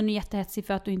gymmet och så är du jättehetsig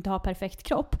för att du inte har perfekt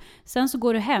kropp. Sen så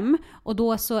går du hem och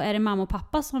då så är det mamma och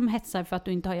pappa som hetsar för att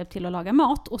du inte har hjälpt till att laga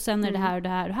mat. Och sen är det här och det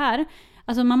här och det här.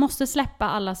 Alltså man måste släppa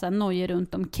alla så här nojor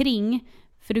runt omkring.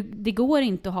 För det går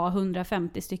inte att ha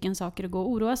 150 stycken saker att gå och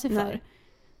oroa sig för. Nej.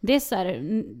 Det är så här,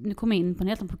 nu kommer jag in på en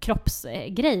helt på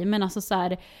kroppsgrej, men alltså så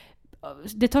här,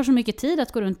 det tar så mycket tid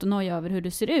att gå runt och noja över hur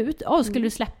du ser ut. Skulle du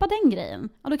släppa den grejen,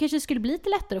 då kanske det skulle bli lite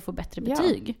lättare att få bättre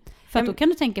betyg. För att då kan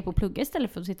du tänka på att plugga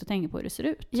istället för att sitta och tänka på hur det ser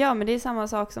ut. Ja, men det är samma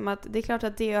sak som att det är klart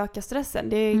att det ökar stressen.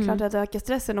 Det är klart att det ökar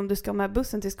stressen om du ska med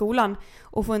bussen till skolan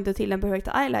och får inte till den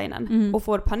perfekta eyelinern och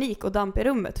får panik och damp i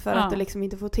rummet för att du liksom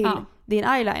inte får till din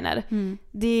eyeliner.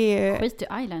 Skit i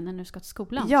eyeliner när du ska till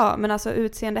skolan. Ja, men alltså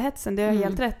utseendehetsen, det är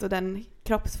helt rätt, och den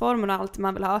kroppsformen och allt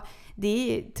man vill ha,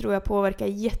 det tror jag påverkar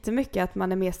jättemycket att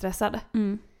man är mer stressad.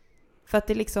 För att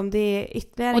det är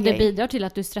ytterligare och det bidrar till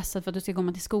att du är stressad för att du ska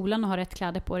komma till skolan och ha rätt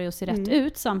kläder på dig och se rätt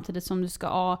ut, samtidigt som du ska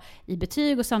ha i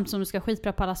betyg och samtidigt som du ska ha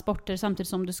skitbra på alla sporter, samtidigt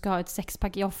som du ska ha ett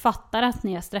sexpack. Jag fattar att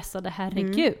ni är stressade,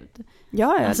 herregud.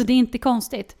 Ja. Alltså det är inte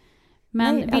konstigt.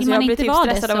 Men nej, vill alltså man inte inte typ vara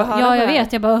det så, ja, jag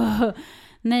vet, jag bara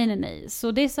nej.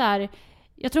 Så det är så här,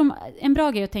 jag tror en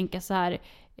bra grej att tänka så här,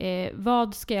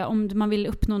 vad ska jag, om man vill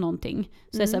uppnå någonting,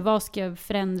 så är det så här, vad ska jag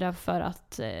förändra för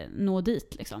att nå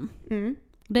dit liksom.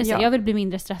 Det är så, jag vill bli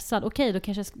mindre stressad. Okej,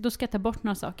 då ska jag ta bort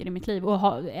några saker i mitt liv.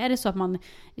 Och är det så att man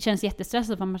känns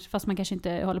jättestressad fast man kanske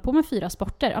inte håller på med 4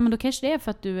 sporter, men då kanske det är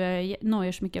för att du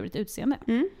nojar så mycket över ditt utseende.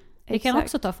 Det kan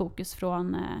också ta fokus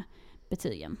från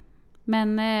betygen.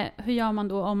 Men hur gör man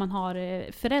då om man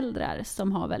har föräldrar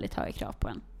som har väldigt höga krav på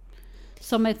en?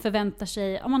 Som förväntar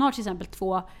sig, om man har till exempel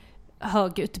 2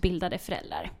 högutbildade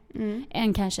föräldrar.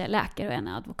 En kanske är läkare och en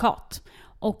är advokat.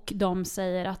 Och de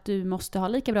säger att du måste ha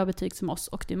lika bra betyg som oss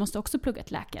och du måste också plugga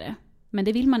till läkare. Men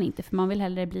det vill man inte, för man vill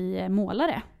hellre bli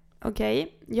målare.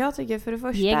 Okej, jag tycker för det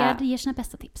första... Vegard ger sina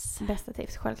bästa tips. Bästa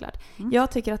tips, självklart.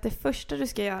 Jag tycker att det första du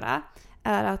ska göra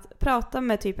är att prata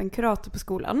med typ en kurator på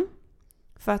skolan.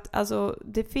 För att alltså,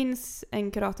 det finns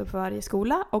en kurator på varje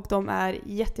skola och de är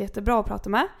jättebra att prata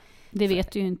med. Det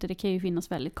vet du ju inte, det kan ju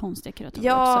finnas väldigt konstiga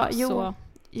kuratorer också. Jo. Så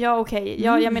Ja, okej.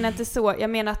 Jag menar inte så. Jag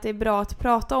menar att det är bra att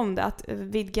prata om det. Att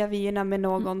vidga vyerna med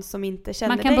någon som inte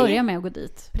känner dig. Man kan börja med att gå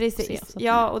dit. Precis.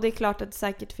 Ja, och det är klart att det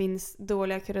säkert finns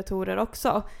dåliga kuratorer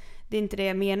också. Det är inte det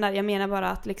jag menar. Jag menar bara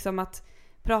att, liksom, att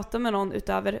prata med någon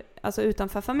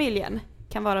utanför familjen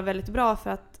kan vara väldigt bra, för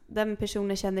att den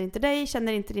personen känner inte dig,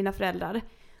 känner inte dina föräldrar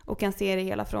och kan se det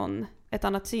hela från ett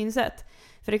annat synsätt.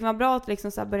 För det kan vara bra att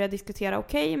liksom så här börja diskutera,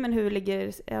 men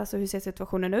hur ser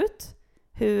situationen ut?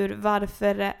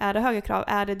 Varför är det höga krav?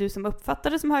 Är det du som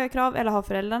uppfattar det som höga krav, eller har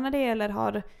föräldrarna det,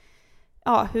 eller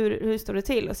hur står det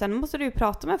till? Och sen måste du ju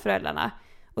prata med föräldrarna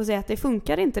och säga att det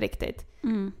funkar inte riktigt.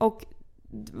 Och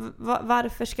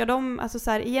varför ska de, alltså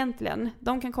så här, egentligen,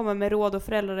 de kan komma med råd och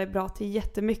föräldrar är bra till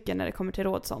jättemycket när det kommer till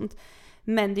råd sånt.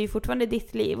 Men det är ju fortfarande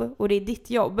ditt liv och det är ditt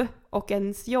jobb, och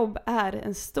ens jobb är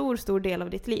en stor del av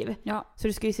ditt liv. Ja. Så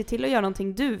du ska ju se till att göra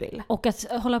någonting du vill. Och att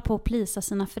hålla på och plisa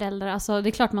sina föräldrar. Alltså det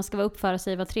är klart man ska uppföra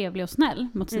sig, vara trevlig och snäll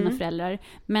mot sina föräldrar.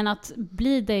 Men att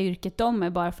bli det yrket de är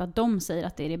bara för att de säger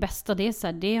att det är det bästa. Det är så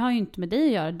här, det har ju inte med dig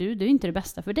att göra. Du är inte det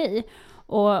bästa för dig.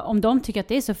 Och om de tycker att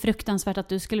det är så fruktansvärt att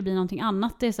du skulle bli någonting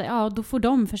annat, det är så här, då får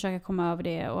de försöka komma över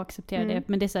det och acceptera det.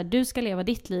 Men det är så här, du ska leva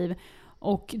ditt liv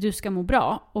och du ska må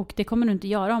bra. Och det kommer du inte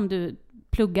göra om du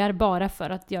pluggar bara för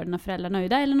att göra dina föräldrar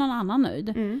nöjda eller någon annan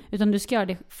nöjd. Utan du ska göra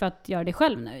det för att göra dig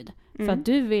själv nöjd. För att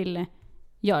du vill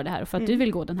göra det här och för att du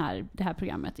vill gå det här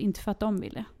programmet. Inte för att de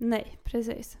vill det. Nej,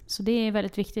 precis. Så det är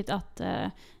väldigt viktigt att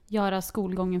göra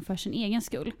skolgången för sin egen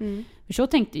skull. För så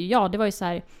tänkte jag, det var ju så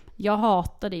här, jag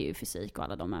hatade ju fysik och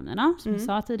alla de ämnena som jag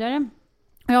sa tidigare.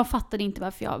 Och jag fattade inte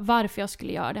varför jag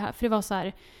skulle göra det här. För det var så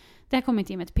här, det här kommer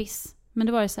inte ge mig ett piss. Men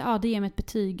det var så här, det ger mig ett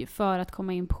betyg för att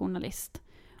komma in på journalist.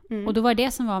 Och då var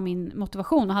det som var min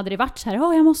motivation. Och hade det varit så här,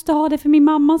 jag måste ha det för min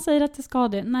mamma säger att jag ska ha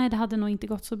det. Nej, det hade nog inte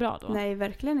gått så bra då. Nej,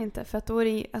 verkligen inte. För att då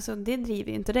är det driver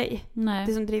ju inte dig. Nej.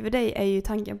 Det som driver dig är ju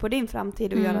tanken på din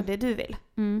framtid och göra det du vill.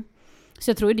 Så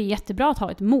jag tror det är jättebra att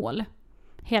ha ett mål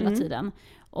hela tiden.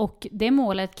 Och det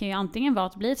målet kan ju antingen vara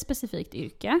att bli ett specifikt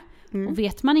yrke. Och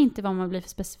vet man inte vad man blir för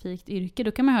specifikt yrke,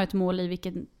 då kan man ha ett mål i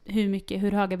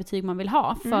hur höga betyg man vill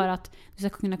ha för att du ska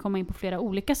kunna komma in på flera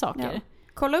olika saker. Ja.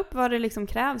 Kolla upp vad det liksom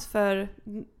krävs för,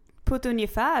 på ett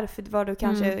ungefär, för vad du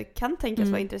kanske kan tänkas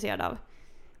vara intresserad av.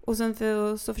 Och sen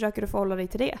så försöker du förhålla dig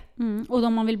till det. Och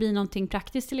om man vill bli någonting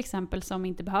praktiskt till exempel som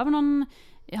inte behöver någon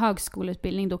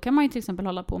högskoleutbildning, då kan man ju till exempel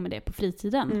hålla på med det på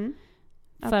fritiden.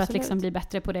 För att liksom bli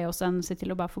bättre på det och sen se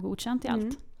till att bara få godkänt i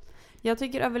allt. Jag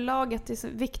tycker överlag att det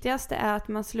viktigaste är att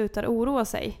man slutar oroa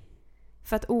sig.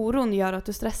 För att oron gör att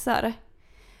du stressar.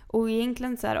 Och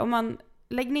egentligen så här, om man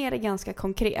lägger ner det ganska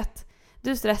konkret.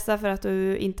 Du stressar för att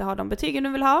du inte har de betygen du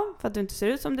vill ha. För att du inte ser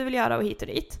ut som du vill göra och hit och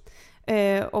dit.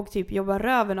 Och typ jobbar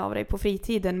röven av dig på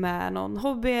fritiden med någon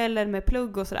hobby eller med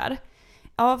plugg och sådär.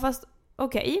 Ja, fast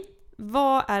okej.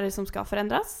 Vad är det som ska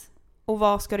förändras? Och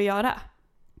vad ska du göra?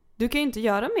 Du kan ju inte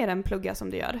göra mer än plugga som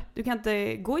du gör. Du kan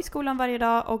inte gå i skolan varje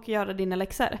dag och göra dina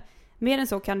läxor. Mer än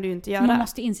så kan du ju inte göra. Man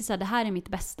måste inse att det här är mitt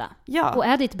bästa. Ja. Och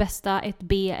är ditt bästa ett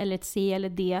B eller ett C eller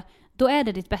D, då är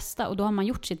det ditt bästa och då har man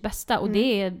gjort sitt bästa. Och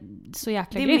det är så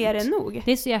jäkla grymt. Det är mer än nog.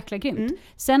 Det är så jäkla grymt.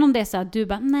 Sen om det är så att du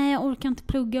bara, nej jag orkar inte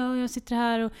plugga och jag sitter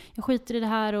här och jag skiter i det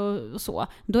här och så.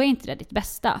 Då är inte det ditt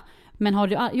bästa. Men har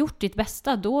du gjort ditt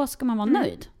bästa, då ska man vara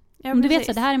nöjd. Ja, om du vet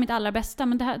att det här är mitt allra bästa,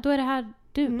 men då är det här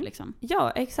du liksom.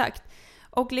 Ja, exakt.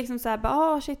 Och liksom så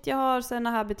här, shit, jag har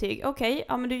såna här betyg. Okej,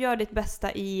 men du gör ditt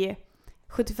bästa i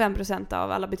 75%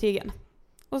 av alla betygen.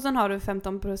 Och sen har du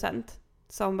 15%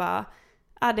 som bara,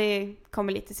 det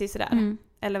kommer lite sådär.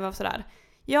 Eller vad sådär.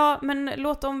 Ja, men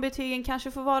låt de betygen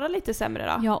kanske få vara lite sämre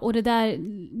då. Ja, och det där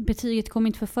betyget kommer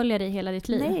inte förfölja dig hela ditt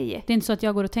liv. Nej. Det är inte så att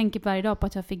jag går och tänker varje dag på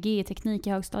att jag fick G i teknik i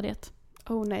högstadiet.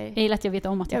 Nej. Jag gillar att jag vet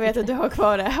om att jag vet att du har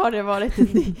kvar det. Har det varit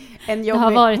en jobbig... Det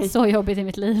har varit så jobbigt i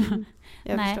mitt liv.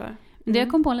 Jag förstår.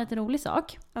 Jag kom på en lite rolig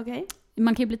sak. Okej.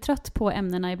 Man kan ju bli trött på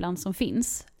ämnena ibland som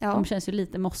finns. Ja. De känns ju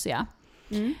lite mossiga.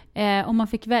 Om man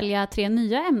fick välja 3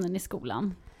 nya ämnen i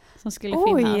skolan som skulle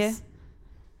finnas.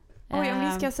 Oj, om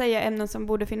vi ska säga ämnen som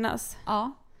borde finnas.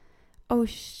 Ja. Oh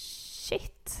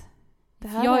shit.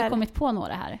 Jag har kommit på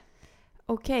några här.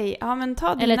 Okej, men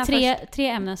ta dina först. Eller 3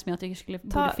 ämnen som jag tycker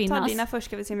borde finnas. Ta dina först,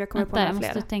 ska vi se om jag kommer på några fler.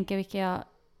 Jag måste tänka vilka jag...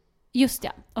 Just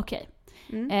ja, okej.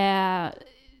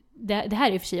 Det här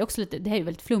är ju för sig också det här är ju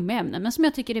väldigt flummiga ämnen, men som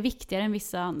jag tycker är viktigare än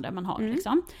vissa andra man har.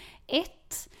 Liksom.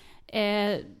 1.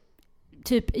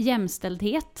 Typ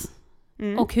jämställdhet.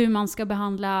 Och hur man ska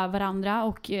behandla varandra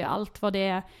och allt vad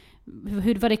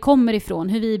det kommer ifrån.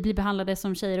 Hur vi blir behandlade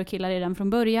som tjejer och killar redan från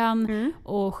början.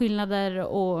 Och skillnader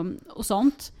och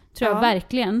sånt. tror jag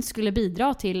verkligen skulle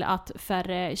bidra till att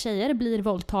färre tjejer blir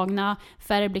våldtagna,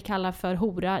 färre blir kallade för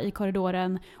hora i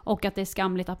korridoren och att det är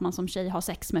skamligt att man som tjej har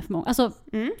sex med för många. Alltså,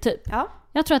 typ. Ja.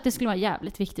 Jag tror att det skulle vara ett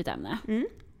jävligt viktigt ämne.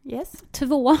 Yes.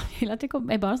 2, det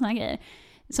är bara såna här grejer.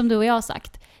 Som du och jag har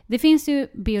sagt. Det finns ju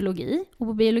biologi. Och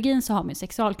på biologin så har man ju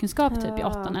sexualkunskap typ i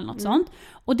 8 eller något sånt.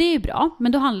 Och det är ju bra.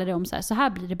 Men då handlar det om så här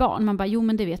blir det barn. Man bara, jo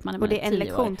men det vet man när man är 10 år. Och det är en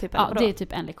lektion typ? Ja, det är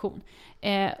typ en lektion.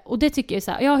 Och det tycker jag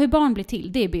så här, hur barn blir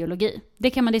till, det är biologi. Det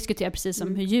kan man diskutera precis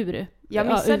som hur djur... Jag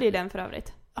missade ju den för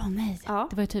övrigt. Nej,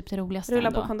 det var ju typ det roligaste.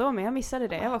 Rulla på kondomer, jag missade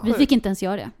det. Jag var sjuk. Vi fick inte ens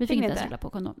göra det. Vi fick inte ens rulla på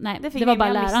kondom. Nej, det var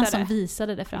bara läraren som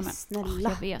visade det framme. Snälla.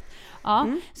 Jag vet. Ja,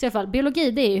 så i alla fall,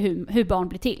 biologi det är ju hur barn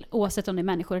blir till, oavsett om det är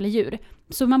människor eller djur.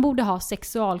 Så man borde ha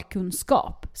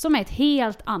sexualkunskap, som är ett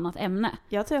helt annat ämne.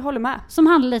 Jag håller med. Som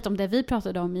handlar lite om det vi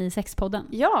pratade om i sexpodden.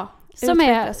 Ja,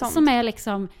 som är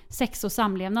liksom sex och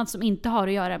samlevnad, som inte har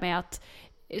att göra med att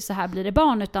så här blir det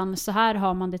barn, utan så här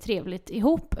har man det trevligt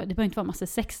ihop. Det behöver inte vara massa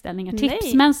sexställningar,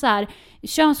 tips, men så här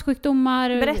könssjukdomar,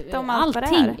 berätta om allting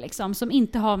vad det är. Liksom, som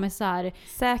inte har med så här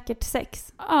säkert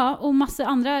sex. Ja, och massa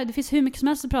andra, det finns hur mycket som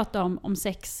helst att prata om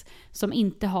sex som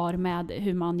inte har med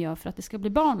hur man gör för att det ska bli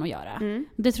barn att göra.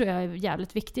 Det tror jag är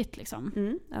jävligt viktigt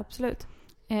liksom. Absolut.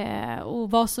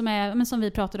 Och vad som är, men som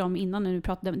vi pratade om innan, nu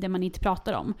pratade det man inte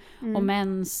pratar om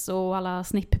mens och alla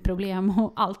snippproblem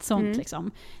och allt sånt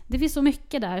liksom. Det finns så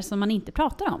mycket där som man inte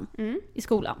pratar om i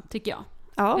skolan, tycker jag.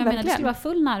 Ja, jag menar, det skulle vara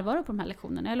full närvaro på de här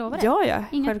lektionerna, jag lovar det. Ja,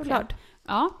 inga självklart. Problem.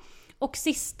 Ja. Och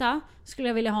sista skulle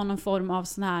jag vilja ha någon form av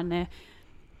sån här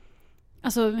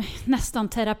alltså nästan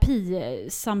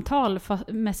terapisamtal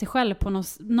med sig själv på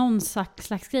någon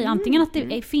slags grej. Antingen att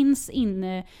det finns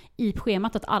inne i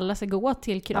schemat att alla ska gå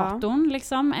till kuratorn.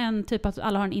 Liksom. En typ att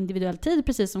alla har en individuell tid.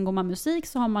 Precis som går man musik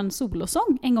så har man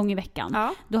solosång en gång i veckan.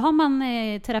 Ja. Då har man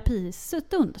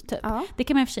terapistund typ. Ja. Det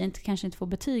kan man i och för sig kanske inte få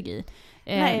betyg i.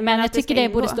 Nej, men jag tycker det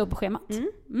borde stå på schemat.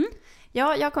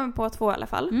 Ja, jag kommer på 2 i alla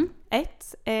fall.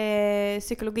 1,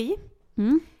 psykologi.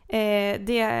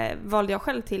 Det valde jag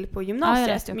själv till på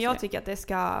gymnasiet, men jag tycker att det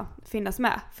ska finnas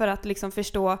med för att liksom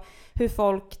förstå hur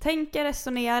folk tänker,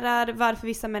 resonerar, varför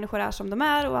vissa människor är som de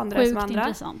är och andra är som andra.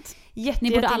 Intressant.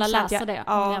 Ni borde alla läsa det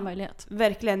om ni har möjlighet.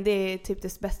 Verkligen, det är typ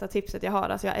det bästa tipset jag har.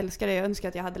 Alltså jag älskar det, jag önskar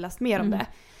att jag hade läst mer om det.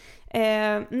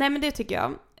 Nej, men det tycker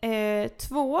jag.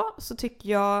 2, så tycker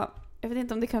jag vet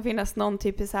inte om det kan finnas någon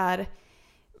typ så här,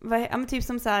 typ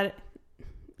som så här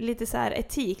lite så här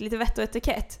etik, lite vett och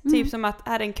etikett. Typ som att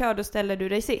är en kö, då ställer du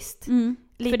dig sist.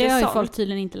 Lite för det har ju folk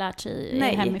tydligen inte lärt sig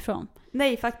hemifrån.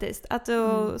 Nej, faktiskt. Att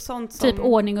sånt som... Typ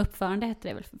ordning och uppförande hette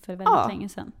det väl för väldigt länge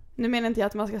sedan. Nu menar inte jag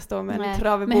att man ska stå med en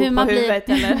travebok på huvudet.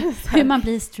 Eller hur man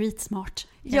blir street smart.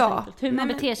 Ja. Hur man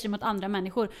beter sig mot andra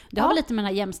människor. Det har väl lite med den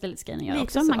här jämställdhetsgrejen att göra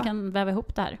också. Så. Man kan väva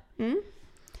ihop det här.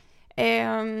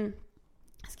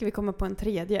 Ska vi komma på en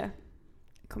 3?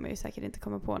 Kommer jag ju säkert inte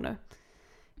komma på nu.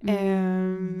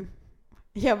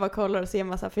 Jag bara kollar och ser en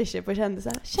massa affischer på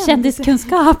kändisar.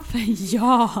 Kändiskunskap!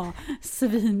 Ja,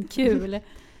 svinkul.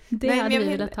 Det hade vi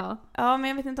velat ha. Ja, men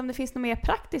jag vet inte om det finns något mer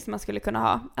praktiskt man skulle kunna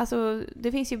ha. Alltså,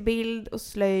 det finns ju bild och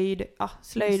slöjd. Ja,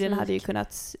 slöjden hade ju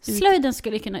kunnat... Slöjden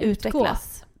skulle kunna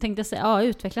utvecklas. Tänkte jag säga,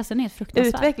 utvecklas. Den är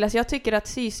fruktansvärt. Utvecklas. Jag tycker att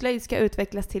syslöjd ska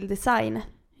utvecklas till design.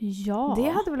 Ja. Det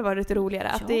hade väl varit roligare.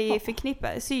 Att det är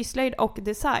förknippat syslöjd och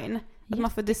design. Att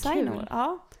man får design.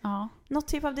 Ja. Något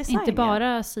typ av design. Inte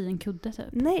bara sy en kudde typ.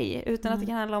 Nej, utan att det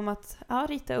kan handla om att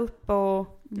rita upp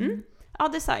och...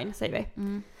 design säger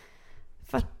vi.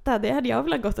 Fatta, det hade jag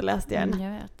väl gått och läst igen.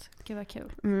 Jag vet. Gud vad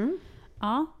kul.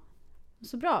 Ja,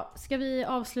 så bra. Ska vi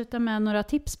avsluta med några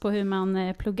tips på hur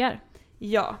man pluggar?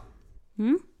 Ja.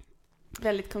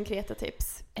 Väldigt konkreta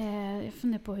tips. Jag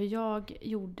funderar på hur jag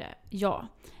gjorde. Ja.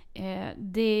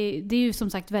 Det är ju som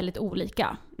sagt väldigt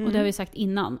olika. Och det har vi sagt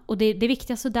innan. Och det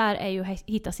viktigaste där är ju att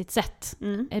hitta sitt sätt.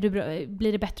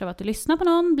 Blir det bättre av att du lyssnar på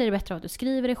någon? Blir det bättre av att du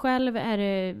skriver det själv? Är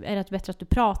det bättre att du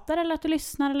pratar eller att du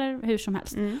lyssnar? Eller hur som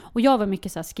helst. Och jag var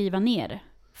mycket så här skriva ner.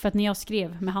 För att när jag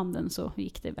skrev med handen så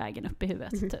gick det vägen upp i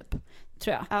huvudet typ.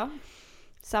 Tror jag. Ja,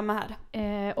 samma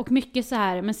här. Och mycket så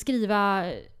här, men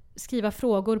skriva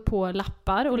frågor på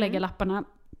lappar och lägga lapparna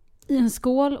i en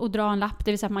skål och dra en lapp.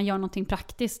 Det vill säga att man gör någonting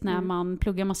praktiskt när man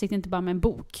pluggar. Man sitter inte bara med en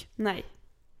bok. Nej.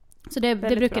 Så det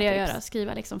brukar jag göra.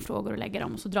 Skriva liksom frågor och lägga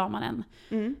dem och så drar man en.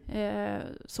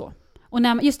 Så. Och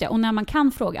när man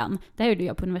kan frågan, det här gjorde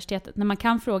jag på universitetet. När man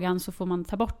kan frågan så får man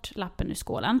ta bort lappen ur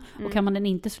skålen. Och kan man den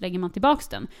inte så lägger man tillbaka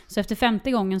den. Så efter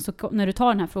 50 gången så, när du tar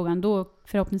den här frågan, då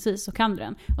förhoppningsvis så kan du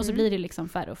den. Och så blir det liksom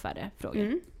färre och färre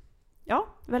frågor. Ja,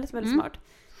 väldigt, väldigt smart.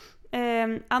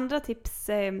 Andra tips,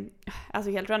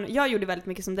 alltså helt random. Jag gjorde väldigt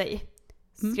mycket som dig.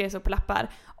 Skrev så på lappar.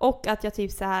 Och att jag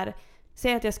typ så här,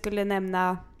 säg att jag skulle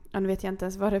nämna nu vet jag inte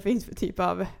ens vad det finns för typ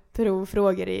av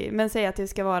provfrågor i, men säg att det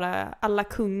ska vara alla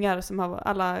kungar som har,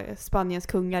 alla Spaniens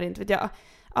kungar, inte vet jag.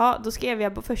 Ja, då skrev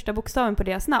jag första bokstaven på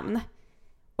deras namn.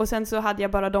 Och sen så hade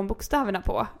jag bara de bokstäverna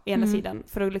på ena sidan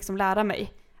för att liksom lära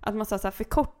mig. Att man så här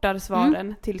förkortar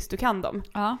svaren tills du kan dem.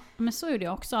 Ja, men så gjorde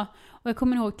jag också. Och jag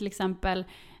kommer ihåg till exempel,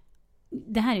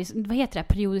 det här är, vad heter det,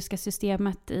 periodiska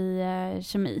systemet i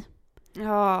kemi.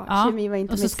 Ja, kemi var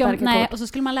inte mitt starka kort. Och så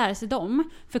skulle man lära sig de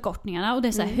förkortningarna. Och det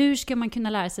är så här, hur ska man kunna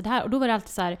lära sig det här? Och då var det alltid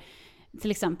så här,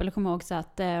 till exempel, jag kommer ihåg så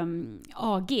att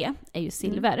AG är ju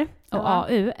silver och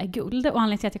AU är guld. Och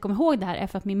anledningen till att jag kommer ihåg det här är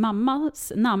för att min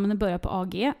mammas namn börjar på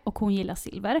AG och hon gillar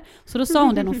silver. Så då sa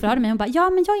hon det när hon förhörde mig. Hon bara, ja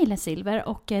men jag gillar silver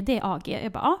och det är AG.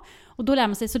 Jag bara, ja. Och då lär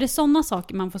man sig. Så det är sådana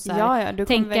saker man får så här,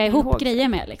 tänka ihop grejer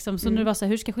med. Liksom. Så när det var så här,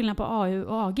 hur ska jag skilja på AU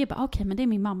och AG? Okej, men det är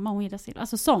min mamma, hon gillar silver.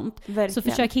 Alltså sånt. Verkligen. Så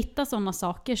försök hitta sådana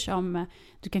saker som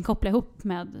du kan koppla ihop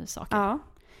med saker. Ja.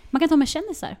 Man kan ta med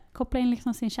kändisar. Koppla in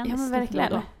liksom sin kändis. Ja, men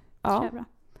verkligen. Ja.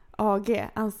 AG.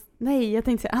 Nej, jag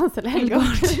tänkte säga Ansel Elgård.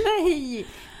 Nej,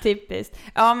 typiskt.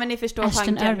 Ja, men ni förstår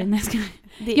Ashton tanken.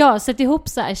 Ja, sätt ihop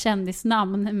så här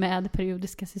kändisnamn med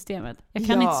periodiska systemet. Jag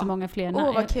kan inte så många fler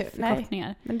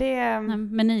förkortningar. Nej,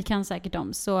 men ni kan säkert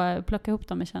dem. Så plocka ihop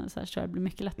dem med kändisar så det blir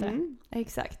mycket lättare.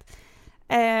 Exakt.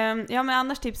 Ja, men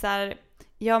annars typ så här...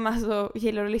 Ja, men alltså,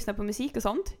 gillar att lyssna på musik och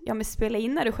sånt. Ja, men spela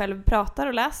in när du själv pratar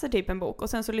och läser typ en bok. Och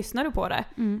sen så lyssnar du på det.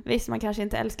 Visst, man kanske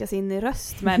inte älskar sin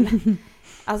röst, men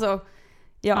alltså,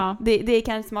 det är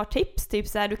kanske ett smart tips. Typ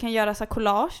så här, du kan göra så här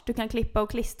collage. Du kan klippa och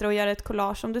klistra och göra ett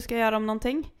collage om du ska göra om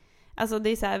någonting. Alltså det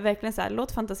är så här, verkligen så här,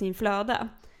 låt fantasin flöda.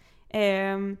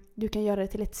 Du kan göra det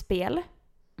till ett spel.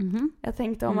 Jag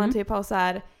tänkte om man typ har så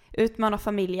här, utmana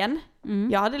familjen.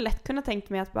 Jag hade lätt kunnat tänkt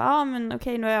mig att men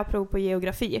okej, nu har jag prov på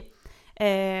geografi.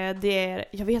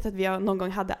 Jag vet att vi någon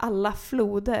gång hade alla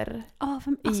floder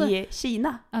i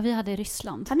Kina. Ja, vi hade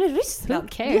Ryssland. Han är Ryssland.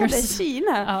 Vi hade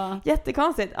Kina.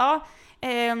 Jättekonstigt. Ja,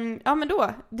 men då,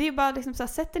 det är bara liksom så här,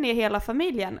 sätter ner hela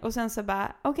familjen och sen så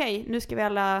bara, okej, nu ska vi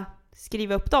alla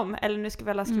skriva upp dem, eller nu ska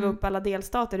vi alla skriva upp alla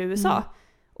delstater i USA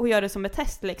och göra det som ett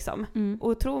test liksom.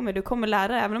 Och tro mig, du kommer lära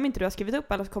dig, även om inte du har skrivit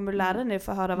upp alla, så kommer du lära dig när du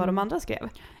får höra vad de andra skrev.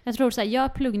 Jag tror så här, gör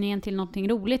pluggningen till någonting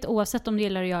roligt, oavsett om du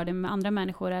gillar att göra det med andra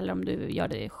människor eller om du gör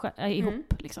det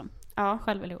ihop liksom. Ja,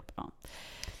 själv eller ihop. Ja.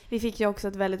 Vi fick ju också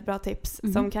ett väldigt bra tips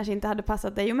som kanske inte hade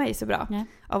passat dig och mig så bra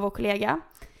av vår kollega.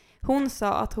 Hon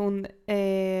sa att hon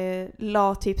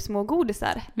la typ små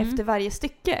godisar efter varje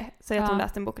stycke. Så att hon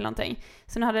läste en bok eller någonting.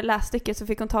 Så när hon hade läst stycket så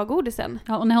fick hon ta godisen.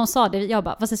 Ja, och när hon sa det, jag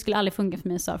bara, fast det skulle aldrig funka för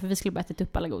mig, för vi skulle bara ätit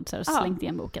upp alla godisar och slängt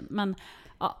igen boken. Men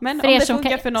för, er som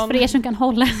kan, för er som kan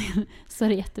hålla så är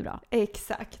det jättebra.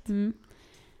 Exakt.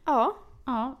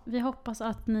 Ja, vi hoppas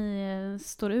att ni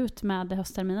står ut med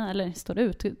höstterminen,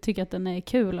 eller tycker att den är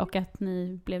kul och att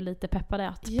ni blev lite peppade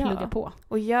att plugga på.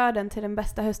 Och gör den till den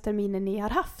bästa höstterminen ni har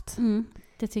haft.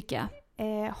 Det tycker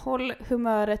jag. Håll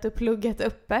humöret och plugget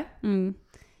uppe.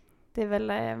 Det är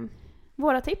väl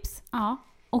våra tips. Ja.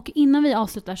 Och innan vi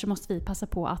avslutar så måste vi passa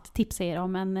på att tipsa er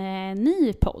om en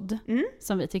ny podd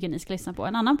som vi tycker ni ska lyssna på.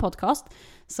 En annan podcast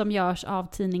som görs av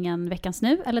tidningen Veckans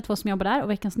Nu, eller 2 som jobbar där. Och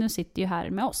Veckans Nu sitter ju här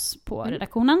med oss på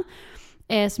redaktionen.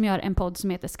 Som gör en podd som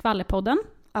heter Skvallerpodden.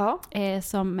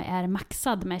 Som är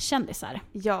maxad med kändisar.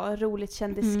 Ja, roligt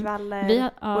kändisskvaller.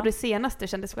 Och det senaste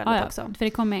kändisskvallret också. För det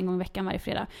kommer en gång i veckan varje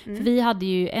fredag. För vi hade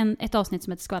ju ett avsnitt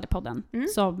som heter Skvallerpodden.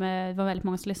 Som var väldigt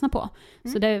många som lyssnade på.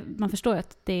 Så man förstår ju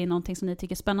att det är någonting som ni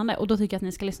tycker är spännande. Och då tycker jag att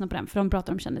ni ska lyssna på den. För de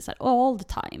pratar om kändisar all the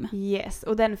time. Yes,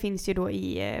 och den finns ju då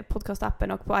i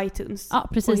podcastappen och på iTunes. Ja,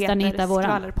 precis, där ni hittar våran.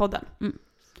 Skvallerpodden.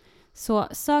 Så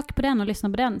sök på den och lyssna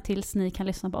på den tills ni kan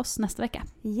lyssna på oss nästa vecka.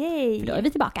 Yay! För då är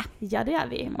vi tillbaka. Ja, det är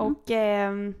vi. Och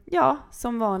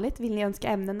som vanligt, vill ni önska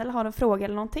ämnen eller ha någon fråga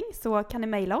eller någonting så kan ni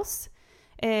mejla oss.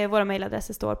 Våra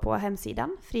mejladresser står på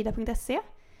hemsidan frida.se.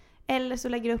 Eller så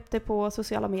lägger du upp det på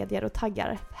sociala medier och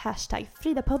taggar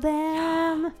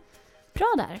 #Fridapodden.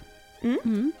 Bra där.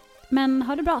 Men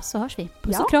ha det bra så hörs vi.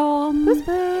 Puss och kram. Puss.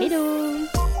 Hej då.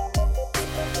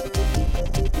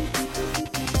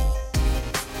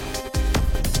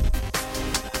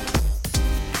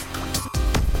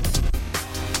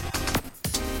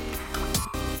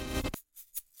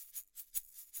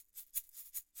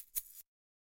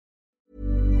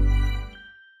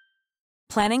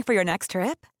 Planning for your next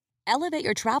trip? Elevate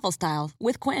your travel style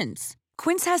with Quince.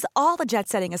 Quince has all the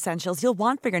jet-setting essentials you'll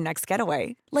want for your next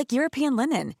getaway, like European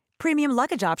linen, premium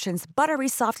luggage options, buttery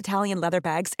soft Italian leather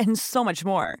bags, and so much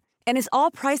more. And is all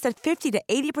priced at 50 to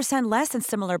 80% less than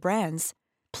similar brands.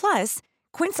 Plus,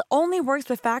 Quince only works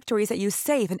with factories that use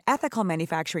safe and ethical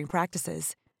manufacturing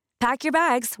practices. Pack your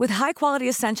bags with high-quality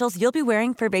essentials you'll be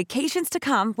wearing for vacations to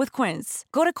come with Quince.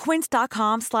 Go to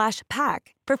quince.com/pack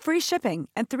for free shipping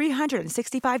and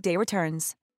 365-day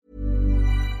returns.